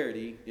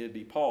prosperity, it'd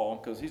be Paul,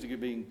 because he's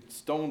being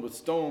stoned with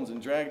stones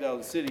and dragged out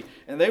of the city.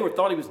 And they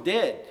thought he was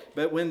dead.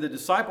 But when the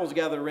disciples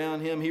gathered around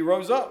him, he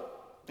rose up.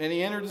 And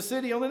he entered the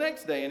city on the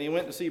next day, and he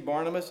went to see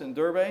Barnabas in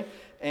Derbe.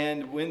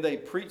 And when they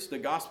preached the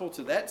gospel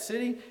to that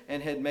city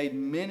and had made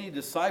many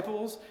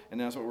disciples, and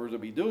that's what we're to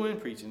be doing,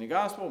 preaching the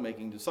gospel,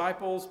 making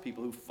disciples,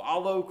 people who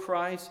follow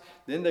Christ,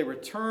 then they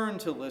returned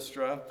to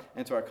Lystra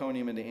and to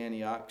Iconium and to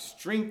Antioch,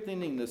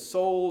 strengthening the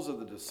souls of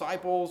the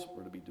disciples.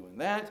 We're to be doing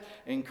that.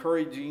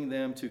 Encouraging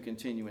them to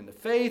continue in the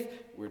faith.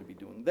 We're to be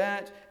doing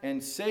that.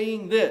 And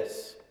saying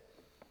this: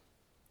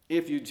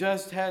 if you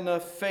just had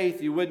enough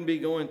faith, you wouldn't be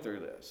going through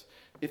this.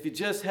 If you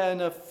just had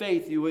enough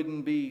faith, you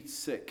wouldn't be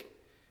sick.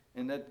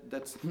 And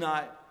that's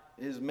not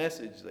his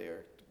message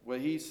there.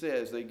 What he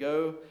says,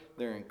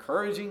 they're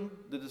encouraging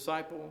the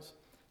disciples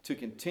to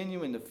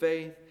continue in the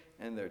faith,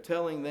 and they're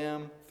telling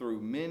them through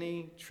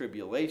many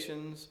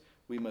tribulations,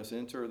 we must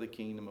enter the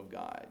kingdom of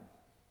God.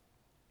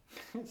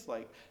 It's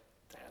like,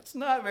 that's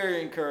not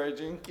very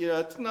encouraging. You know,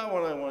 that's not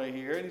what I want to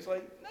hear. And he's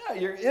like, no,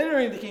 you're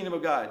entering the kingdom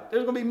of God.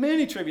 There's going to be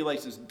many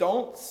tribulations.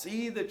 Don't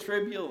see the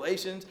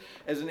tribulations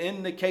as an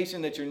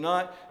indication that you're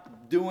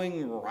not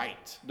doing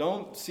right.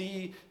 Don't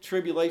see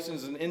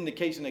tribulations as an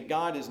indication that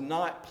God is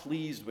not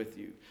pleased with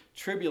you.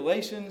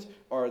 Tribulations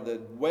are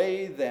the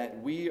way that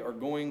we are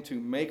going to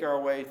make our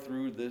way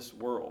through this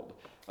world.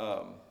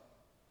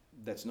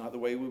 That's not the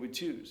way we would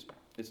choose.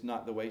 It's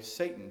not the way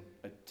Satan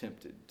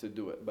attempted to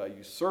do it, by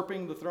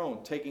usurping the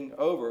throne, taking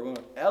over,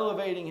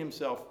 elevating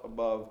himself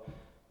above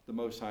the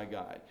Most High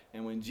God.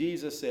 And when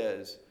Jesus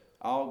says,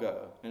 I'll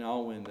go and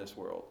I'll win this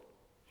world,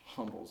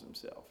 humbles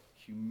himself,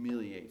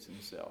 humiliates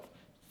himself,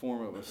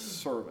 form of a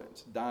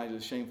servant, dies a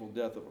shameful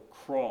death of a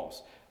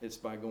cross. It's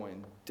by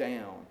going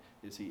down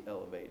is he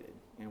elevated.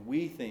 And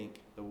we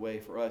think the way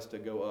for us to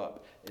go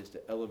up is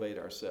to elevate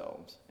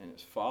ourselves. And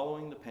it's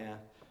following the path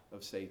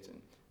of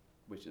Satan,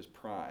 which is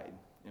pride.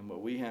 And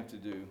what we have to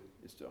do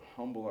is to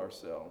humble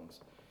ourselves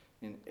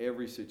in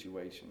every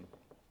situation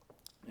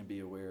and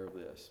be aware of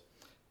this.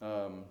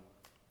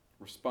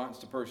 Response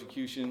to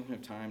persecution. I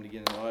have time to get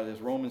into a lot of this.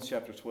 Romans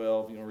chapter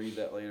 12. You'll read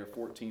that later,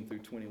 14 through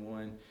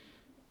 21.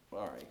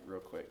 All right, real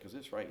quick, because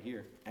it's right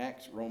here.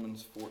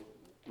 Romans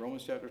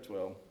chapter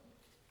 12.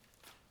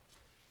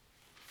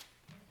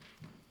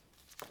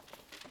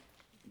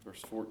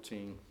 Verse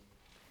 14.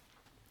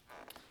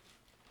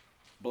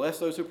 Bless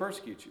those who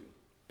persecute you.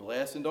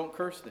 Bless and don't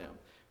curse them.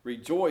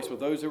 Rejoice with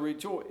those who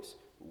rejoice.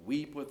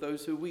 Weep with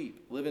those who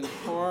weep. Live in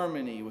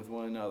harmony with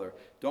one another.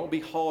 Don't be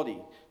haughty,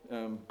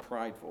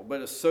 prideful,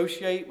 but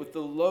associate with the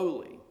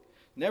lowly.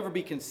 Never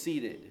be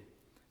conceited.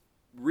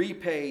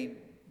 Repay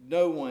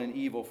no one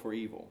evil for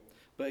evil,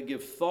 but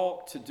give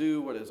thought to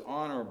do what is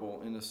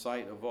honorable in the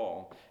sight of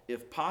all.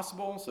 If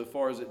possible, so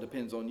far as it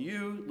depends on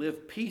you,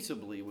 live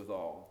peaceably with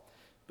all.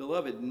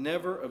 Beloved,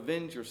 never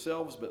avenge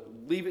yourselves, but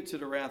leave it to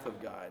the wrath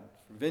of God.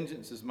 For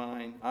vengeance is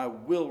mine, I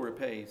will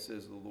repay,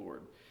 says the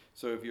Lord.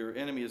 So if your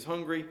enemy is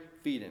hungry,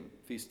 feed him.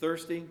 If he's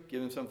thirsty,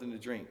 give him something to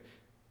drink.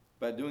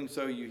 By doing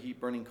so, you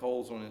heap burning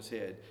coals on his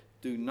head.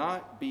 Do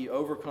not be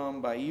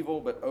overcome by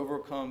evil, but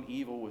overcome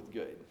evil with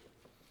good.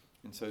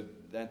 And so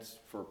that's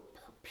for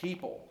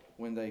people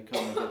when they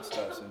come against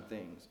us and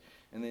things.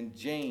 And then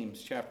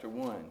James chapter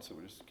 1. So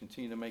we'll just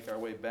continue to make our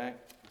way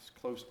back. It's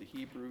close to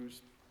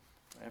Hebrews,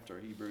 after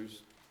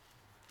Hebrews.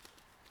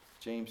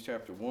 James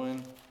chapter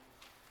 1,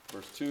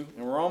 verse 2.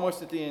 And we're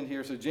almost at the end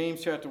here. So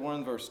James chapter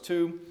 1, verse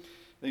 2.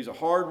 These are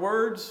hard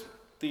words.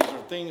 These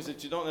are things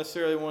that you don't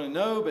necessarily want to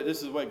know, but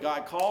this is what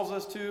God calls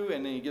us to,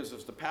 and then he gives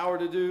us the power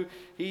to do.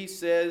 He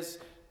says,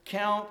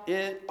 count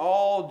it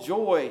all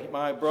joy,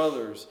 my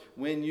brothers,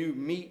 when you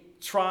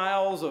meet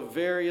trials of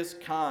various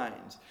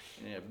kinds.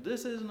 And if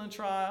this isn't a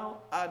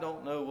trial, I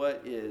don't know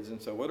what is.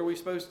 And so what are we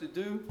supposed to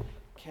do?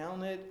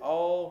 Count it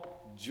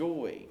all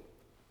joy.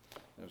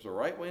 There's a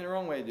right way and a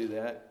wrong way to do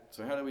that.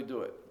 So how do we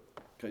do it?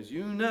 Because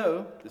you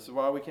know, this is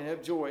why we can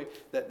have joy,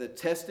 that the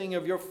testing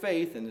of your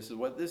faith, and this is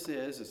what this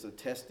is, it's a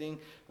testing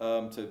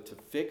to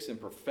fix and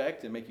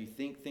perfect and make you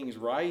think things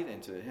right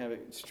and to have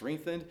it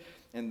strengthened.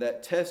 And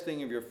that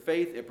testing of your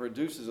faith, it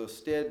produces a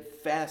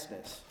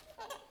steadfastness.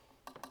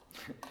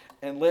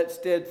 And let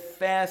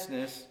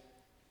steadfastness,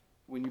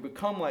 when you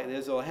become like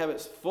this, it'll have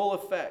its full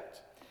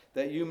effect,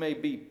 that you may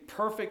be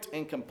perfect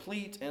and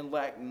complete and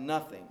lack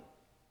nothing.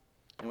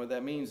 And what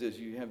that means is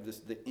you have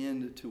the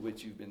end to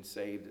which you've been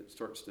saved. It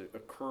starts to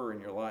occur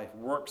in your life,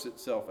 works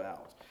itself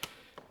out.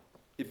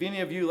 If any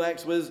of you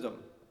lacks wisdom,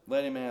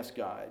 let him ask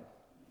God,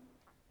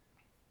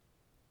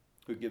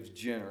 who gives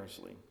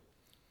generously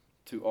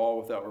to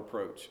all without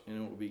reproach, and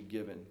it will be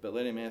given. But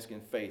let him ask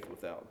in faith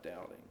without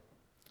doubting.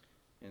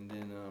 And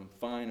then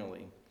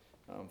finally,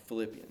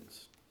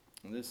 Philippians.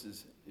 And this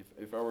is,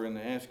 if I were going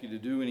to ask you to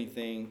do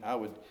anything,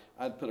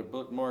 I'd put a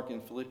bookmark in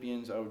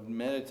Philippians. I would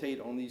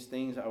meditate on these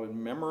things. I would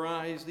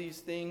memorize these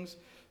things.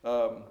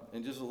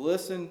 And just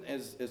listen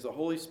as the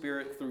Holy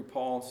Spirit, through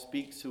Paul,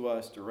 speaks to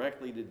us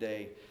directly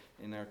today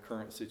in our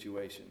current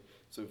situation.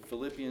 So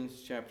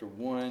Philippians chapter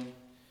 1,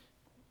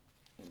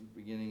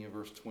 beginning in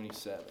verse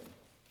 27.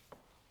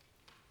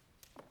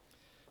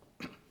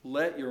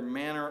 Let your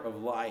manner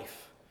of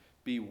life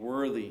be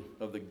worthy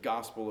of the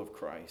gospel of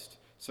Christ,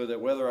 so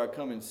that whether I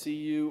come and see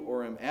you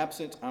or am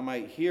absent, I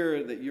might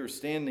hear that you're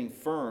standing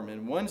firm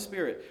in one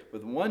spirit,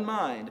 with one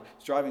mind,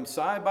 striving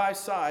side by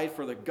side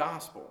for the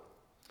gospel.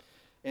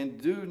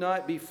 And do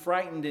not be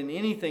frightened in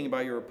anything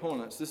by your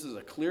opponents. This is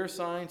a clear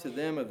sign to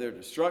them of their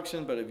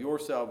destruction, but of your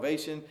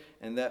salvation,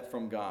 and that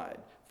from God.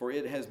 For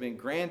it has been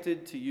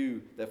granted to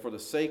you that for the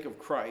sake of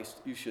Christ,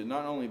 you should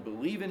not only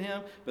believe in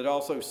him, but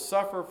also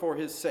suffer for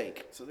his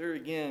sake. So there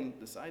again,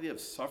 this idea of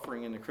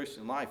suffering in the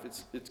Christian life,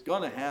 it's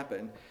going to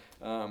happen.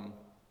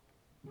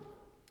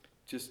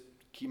 Just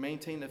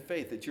maintain the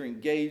faith that you're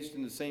engaged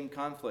in the same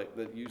conflict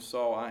that you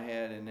saw I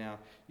had and now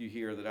you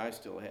hear that I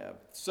still have.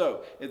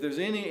 So, if there's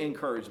any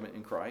encouragement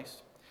in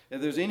Christ,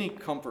 if there's any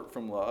comfort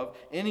from love,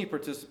 any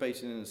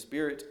participation in the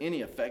Spirit,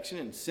 any affection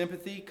and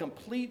sympathy,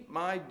 complete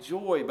my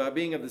joy by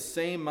being of the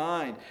same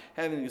mind,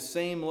 having the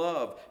same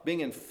love, being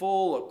in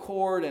full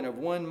accord and of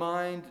one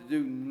mind,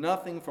 do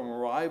nothing from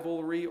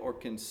rivalry or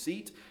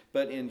conceit,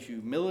 but in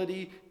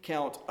humility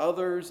count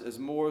others as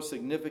more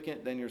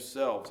significant than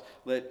yourselves.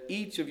 Let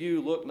each of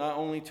you look not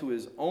only to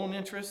his own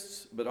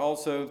interests, but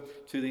also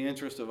to the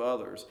interest of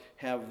others.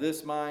 Have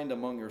this mind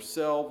among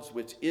yourselves,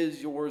 which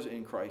is yours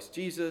in Christ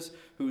Jesus,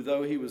 who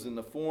though he was in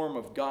the form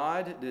of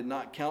God, did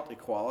not count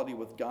equality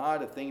with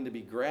God a thing to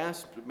be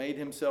grasped, but made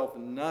himself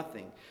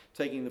nothing,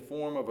 taking the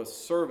form of a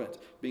servant,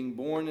 being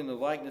born in the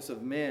likeness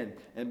of men,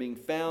 and being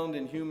found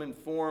in human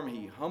form,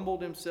 he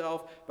humbled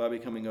himself by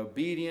becoming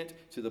obedient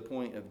to the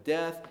point of of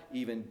death,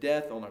 even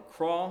death on a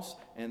cross,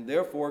 and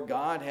therefore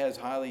God has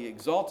highly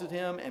exalted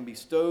him and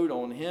bestowed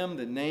on him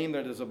the name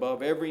that is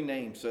above every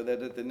name, so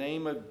that at the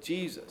name of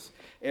Jesus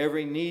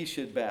every knee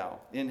should bow,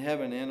 in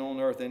heaven and on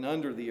earth and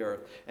under the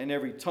earth, and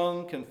every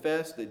tongue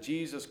confess that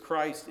Jesus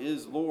Christ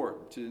is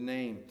Lord, to the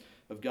name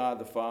of God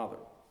the Father.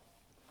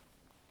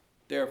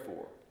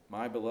 Therefore,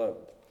 my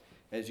beloved,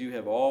 as you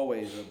have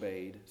always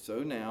obeyed, so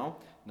now,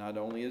 not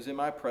only as in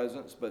my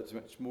presence, but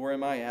much more in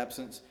my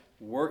absence,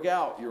 work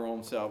out your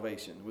own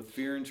salvation with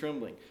fear and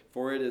trembling.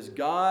 For it is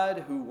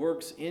God who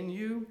works in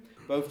you,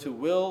 both to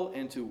will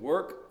and to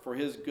work for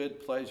his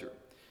good pleasure.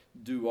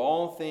 Do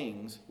all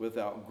things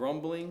without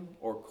grumbling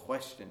or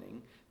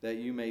questioning, that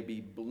you may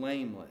be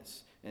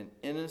blameless and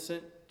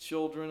innocent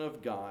children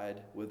of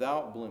God,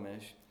 without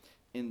blemish,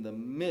 in the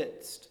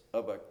midst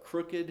of a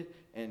crooked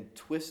and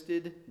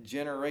twisted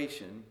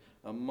generation,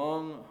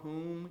 among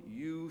whom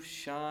you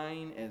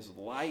shine as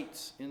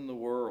lights in the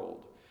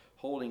world,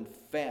 holding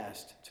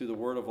fast to the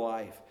word of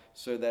life,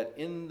 so that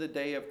in the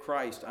day of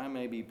Christ I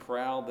may be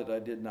proud that I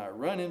did not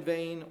run in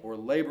vain or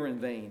labor in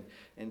vain.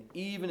 And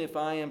even if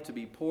I am to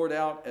be poured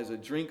out as a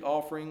drink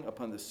offering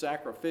upon the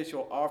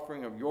sacrificial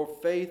offering of your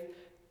faith,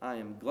 I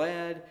am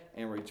glad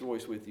and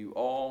rejoice with you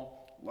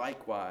all.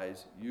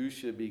 Likewise, you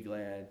should be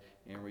glad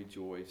and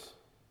rejoice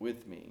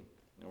with me.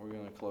 And we're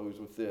going to close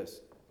with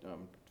this.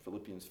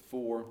 Philippians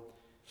 4,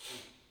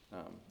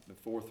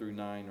 4 through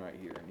 9 right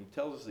here. And he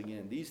tells us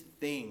again, these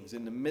things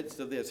in the midst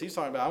of this. He's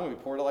talking about, I'm going to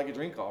be poured out like a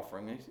drink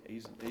offering.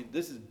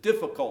 This is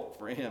difficult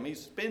for him.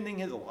 He's spending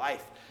his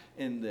life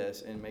in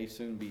this and may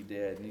soon be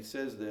dead. And he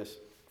says this,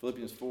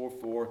 Philippians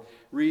 4:4,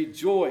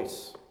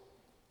 rejoice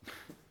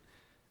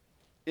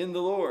in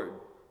the Lord.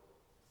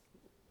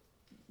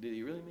 Did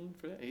he really mean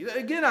for that?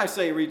 Again, I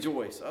say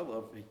rejoice. I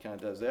love he kind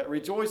of does that.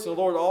 Rejoice in the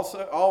Lord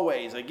also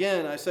always.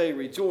 Again, I say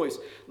rejoice.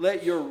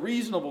 Let your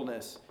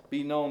reasonableness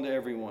be known to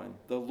everyone.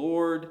 The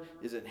Lord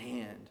is at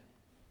hand.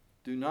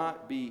 Do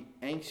not be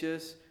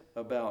anxious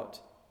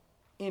about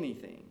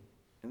anything.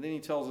 And then he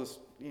tells us,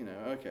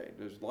 okay,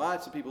 there's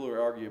lots of people who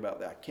argue about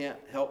that. I can't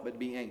help but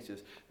be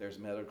anxious. There's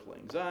medical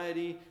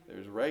anxiety.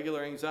 There's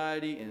regular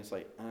anxiety. And it's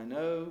like, I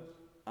know.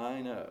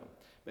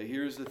 But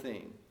here's the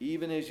thing.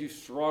 Even as you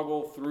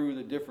struggle through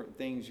the different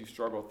things you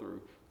struggle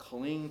through,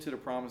 cling to the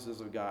promises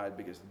of God,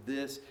 because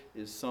this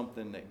is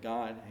something that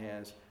God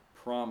has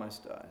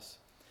promised us.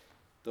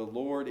 The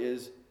Lord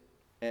is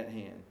at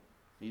hand.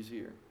 He's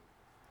here.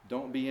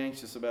 Don't be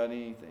anxious about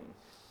anything.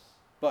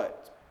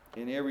 But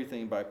in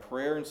everything, by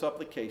prayer and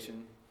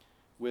supplication,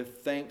 with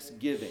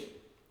thanksgiving.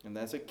 And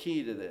that's a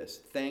key to this.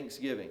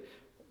 Thanksgiving.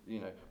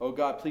 Oh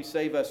God, please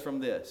save us from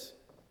this.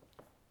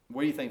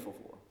 What are you thankful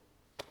for?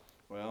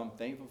 Well, I'm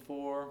thankful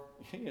for,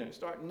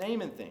 start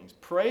naming things,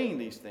 praying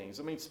these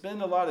things.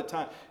 Spend a lot of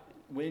time.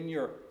 When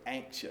you're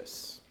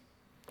anxious,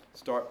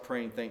 start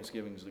praying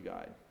thanksgivings to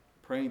God.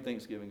 Praying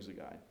thanksgivings to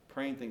God.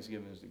 Praying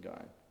thanksgivings to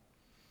God.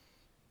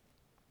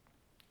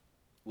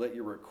 Let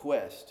your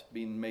request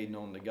be made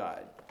known to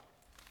God.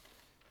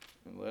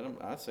 And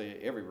I'd say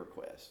every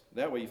request.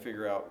 That way you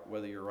figure out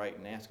whether you're right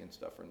in asking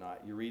stuff or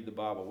not. You read the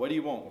Bible. What do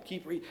you want? Well,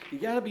 keep reading. You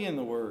got to be in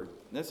the Word.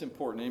 That's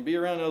important. And be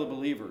around other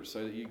believers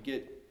so that you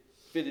get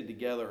fitted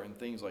together and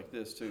things like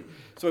this too.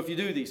 So if you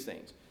do these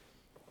things,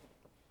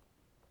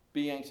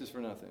 be anxious for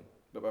nothing,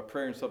 but by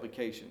prayer and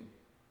supplication,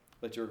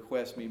 let your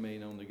requests be made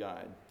known to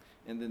God.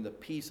 And then the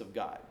peace of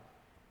God,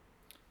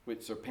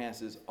 which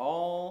surpasses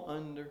all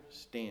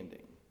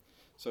understanding.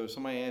 So if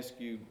somebody asks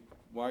you,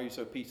 why are you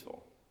so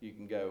peaceful? You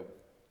can go,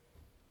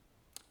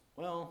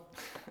 well,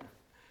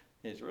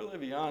 it's really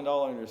beyond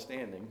all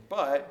understanding,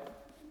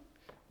 but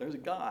there's a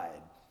God.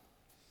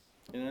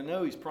 And I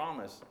know he's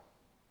promised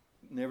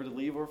never to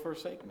leave or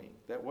forsake me.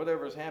 That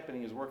whatever is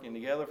happening is working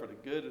together for the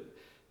good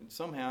and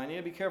somehow. And you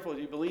have to be careful as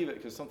you believe it,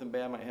 because something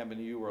bad might happen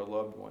to you or a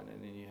loved one.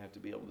 And then you have to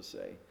be able to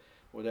say,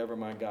 whatever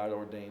my God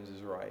ordains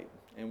is right.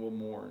 And we'll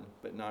mourn,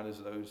 but not as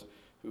those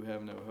who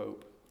have no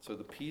hope. So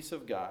the peace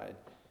of God,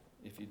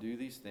 if you do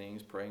these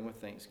things, praying with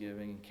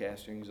thanksgiving and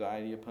cast your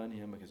anxiety upon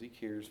him because he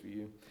cares for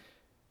you,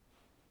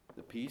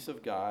 the peace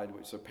of God,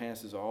 which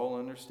surpasses all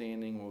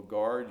understanding, will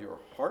guard your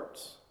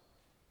hearts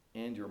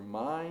and your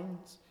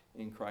minds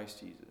in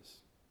Christ Jesus.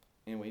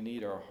 And we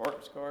need our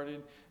hearts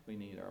guarded. We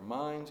need our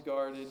minds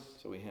guarded.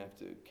 So we have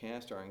to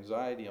cast our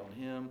anxiety on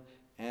him,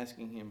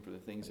 asking him for the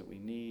things that we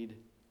need,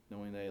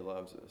 knowing that he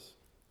loves us.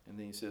 And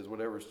then he says,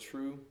 whatever is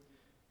true,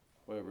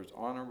 whatever is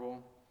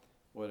honorable,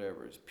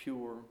 whatever is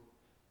pure,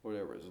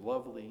 whatever is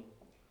lovely,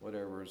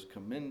 whatever is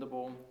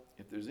commendable,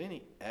 if there's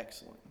any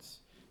excellence,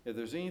 if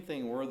there's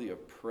anything worthy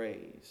of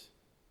praise,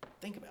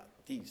 think about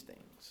these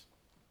things.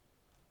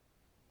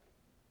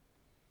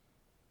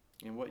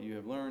 And what you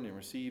have learned and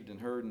received and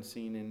heard and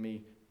seen in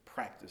me,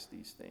 practice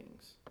these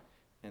things.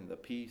 And the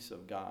peace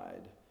of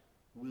God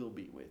will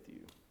be with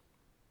you.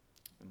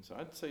 And so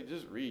I'd say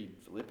just read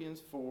Philippians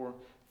 4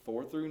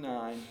 through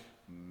 9,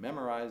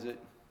 memorize it,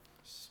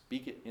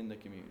 speak it in the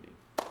community.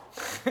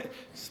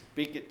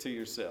 Speak it to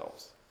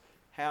yourselves.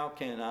 How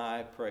can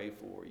I pray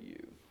for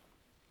you?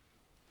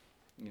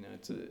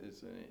 It's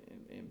an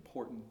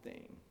important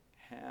thing.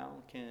 How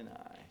can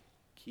I,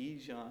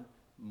 Kijan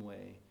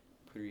Mwe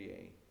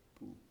Prie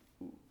Pu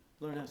Pu?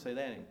 Learn how to say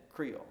that in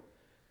Creole,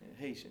 in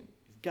Haitian.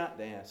 You've got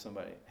to ask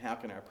somebody, how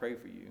can I pray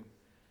for you?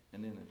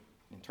 And then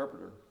the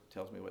interpreter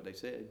tells me what they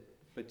said.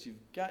 But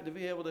you've got to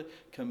be able to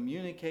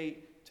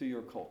communicate to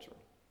your culture.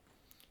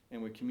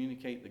 And we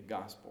communicate the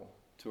gospel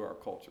to our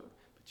culture.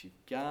 But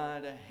you've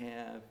got to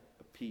have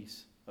a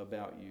piece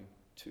about you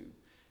too.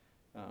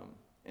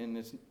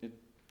 And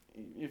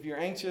if you're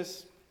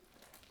anxious,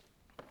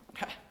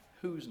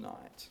 who's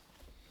not?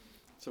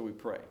 So we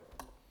pray.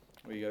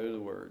 We go to the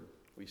Word.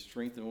 We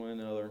strengthen one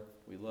another.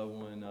 We love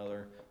one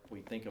another. We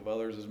think of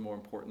others as more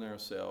important than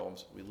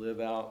ourselves. We live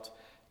out,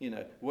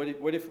 what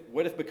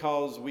if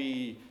because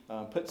we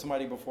put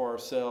somebody before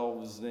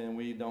ourselves, then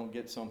we don't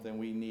get something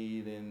we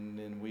need, and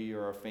then we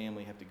or our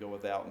family have to go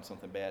without and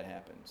something bad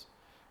happens?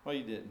 Well,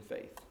 you did it in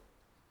faith.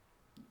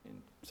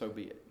 And so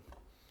be it.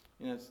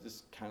 It's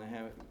just kind of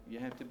how you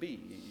have to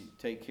be. You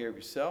take care of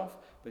yourself,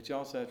 but you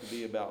also have to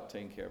be about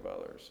taking care of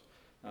others,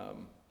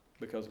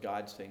 because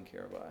God's taking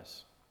care of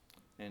us.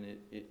 And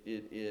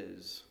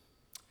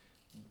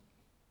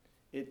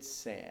it's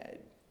sad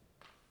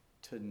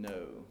to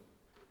know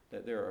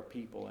that there are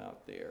people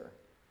out there.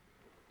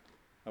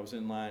 I was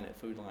in line at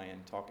Food Lion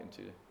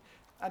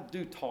I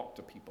do talk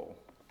to people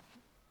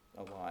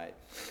a lot,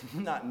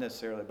 not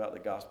necessarily about the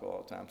gospel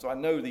all the time. So I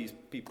know these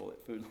people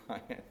at Food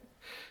Lion.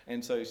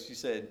 And so she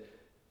said,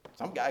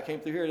 some guy came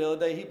through here the other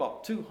day, he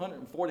bought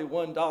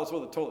 $241 worth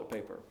of toilet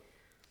paper.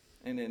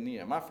 And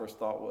then, my first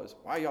thought was,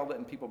 why are y'all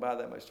letting people buy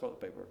that much toilet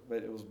paper? But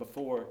it was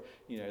before,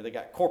 they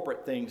got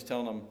corporate things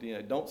telling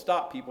them, don't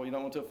stop people. You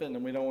don't want to offend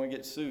them. We don't want to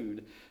get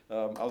sued.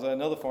 I was at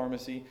another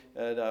pharmacy,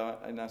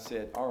 and I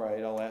said, all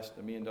right, I'll ask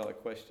the $1 million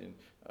question.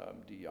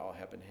 Do y'all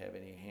happen to have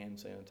any hand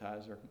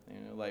sanitizer?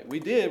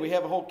 We did. We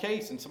have a whole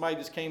case, and somebody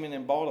just came in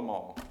and bought them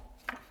all.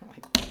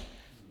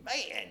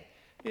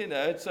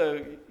 Man,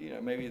 so,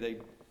 maybe they,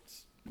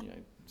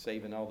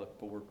 saving all the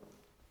poor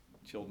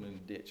children in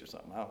the ditch or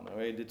something. I don't know.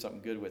 They did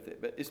something good with it.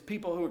 But it's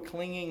people who are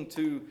clinging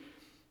to,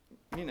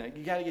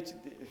 you got to get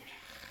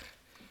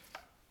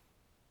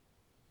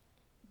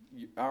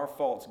our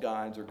false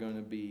gods are going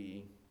to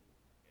be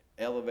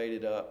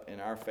elevated up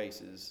in our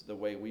faces the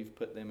way we've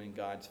put them in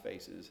God's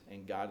faces.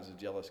 And God is a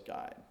jealous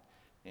God.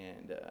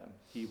 And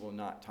he will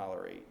not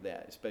tolerate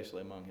that,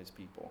 especially among his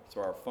people.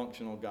 So our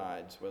functional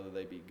gods, whether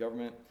they be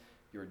government,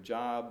 your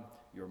job,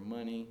 your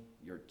money,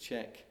 your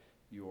check,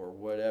 your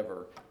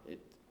whatever,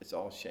 it's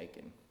all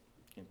shaken.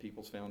 And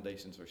people's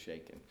foundations are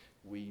shaken.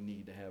 We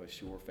need to have a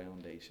sure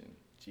foundation,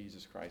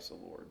 Jesus Christ the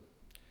Lord.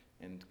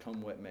 And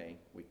come what may,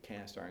 we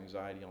cast our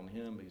anxiety on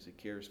him because he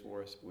cares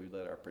for us. We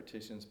let our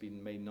petitions be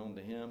made known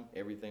to him.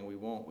 Everything we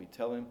want, we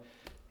tell him.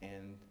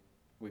 And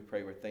we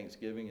pray with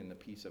thanksgiving, and the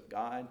peace of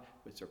God,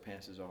 which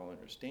surpasses all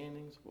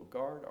understandings, will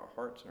guard our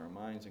hearts and our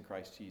minds in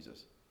Christ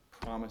Jesus.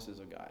 Promises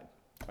of God.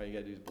 All you got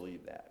to do is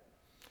believe that.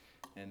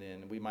 And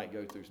then we might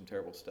go through some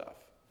terrible stuff.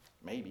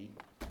 Maybe.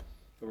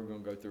 But we're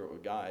going to go through it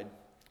with God.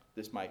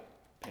 This might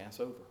pass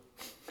over.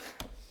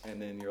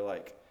 And then you're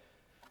like,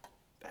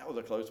 that was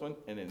a close one.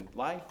 And then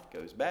life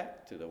goes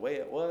back to the way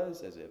it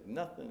was, as if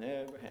nothing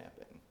ever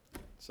happened.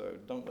 So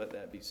don't let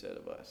that be said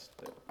of us.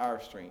 That our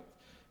strength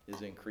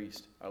is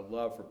increased. Our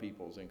love for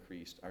people is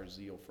increased. Our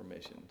zeal for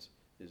missions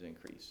is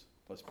increased.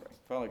 Let's pray.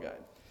 Father God,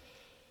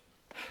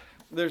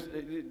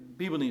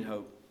 people need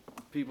hope.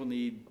 People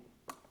need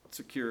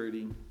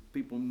security.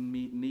 People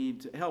need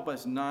to help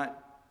us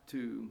not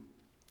to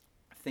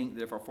think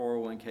that if our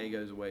 401k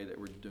goes away that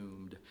we're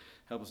doomed.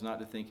 Help us not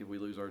to think if we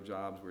lose our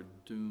jobs we're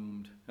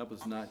doomed. Help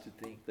us not to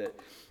think that,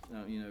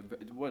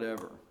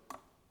 whatever.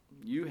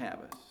 You have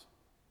us.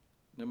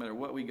 No matter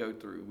what we go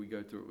through it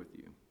with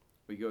you.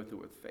 We go through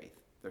it with faith.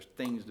 There's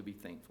things to be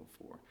thankful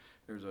for.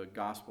 There's a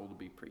gospel to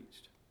be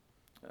preached.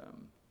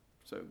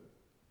 So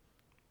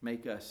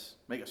make us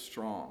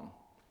strong.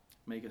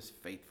 Make us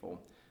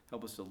faithful.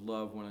 Help us to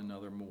love one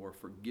another more,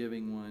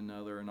 forgiving one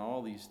another, and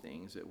all these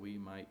things that we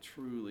might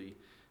truly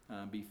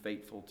be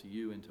faithful to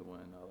you and to one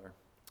another.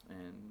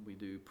 And we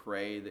do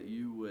pray that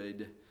you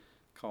would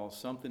cause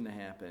something to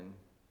happen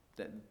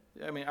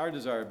our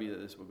desire would be that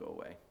this would go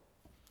away,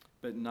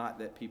 but not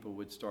that people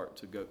would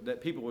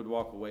that people would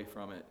walk away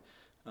from it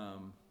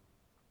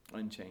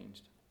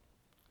unchanged.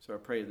 So I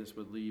pray this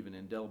would leave an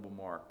indelible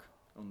mark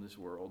on this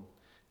world,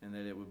 and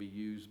that it would be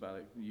used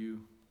by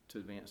you to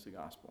advance the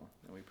gospel.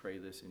 And we pray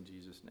this in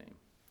Jesus' name.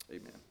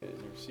 Amen. And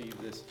receive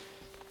this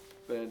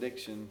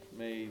benediction.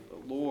 May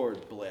the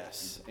Lord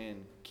bless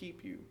and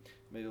keep you.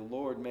 May the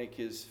Lord make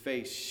his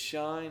face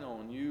shine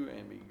on you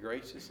and be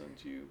gracious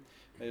unto you.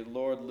 May the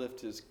Lord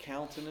lift his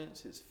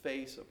countenance, his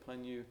face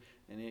upon you,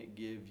 and it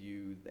give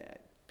you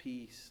that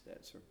peace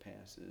that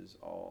surpasses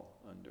all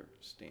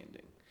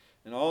understanding.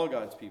 And all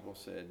God's people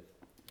said,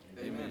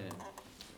 Amen.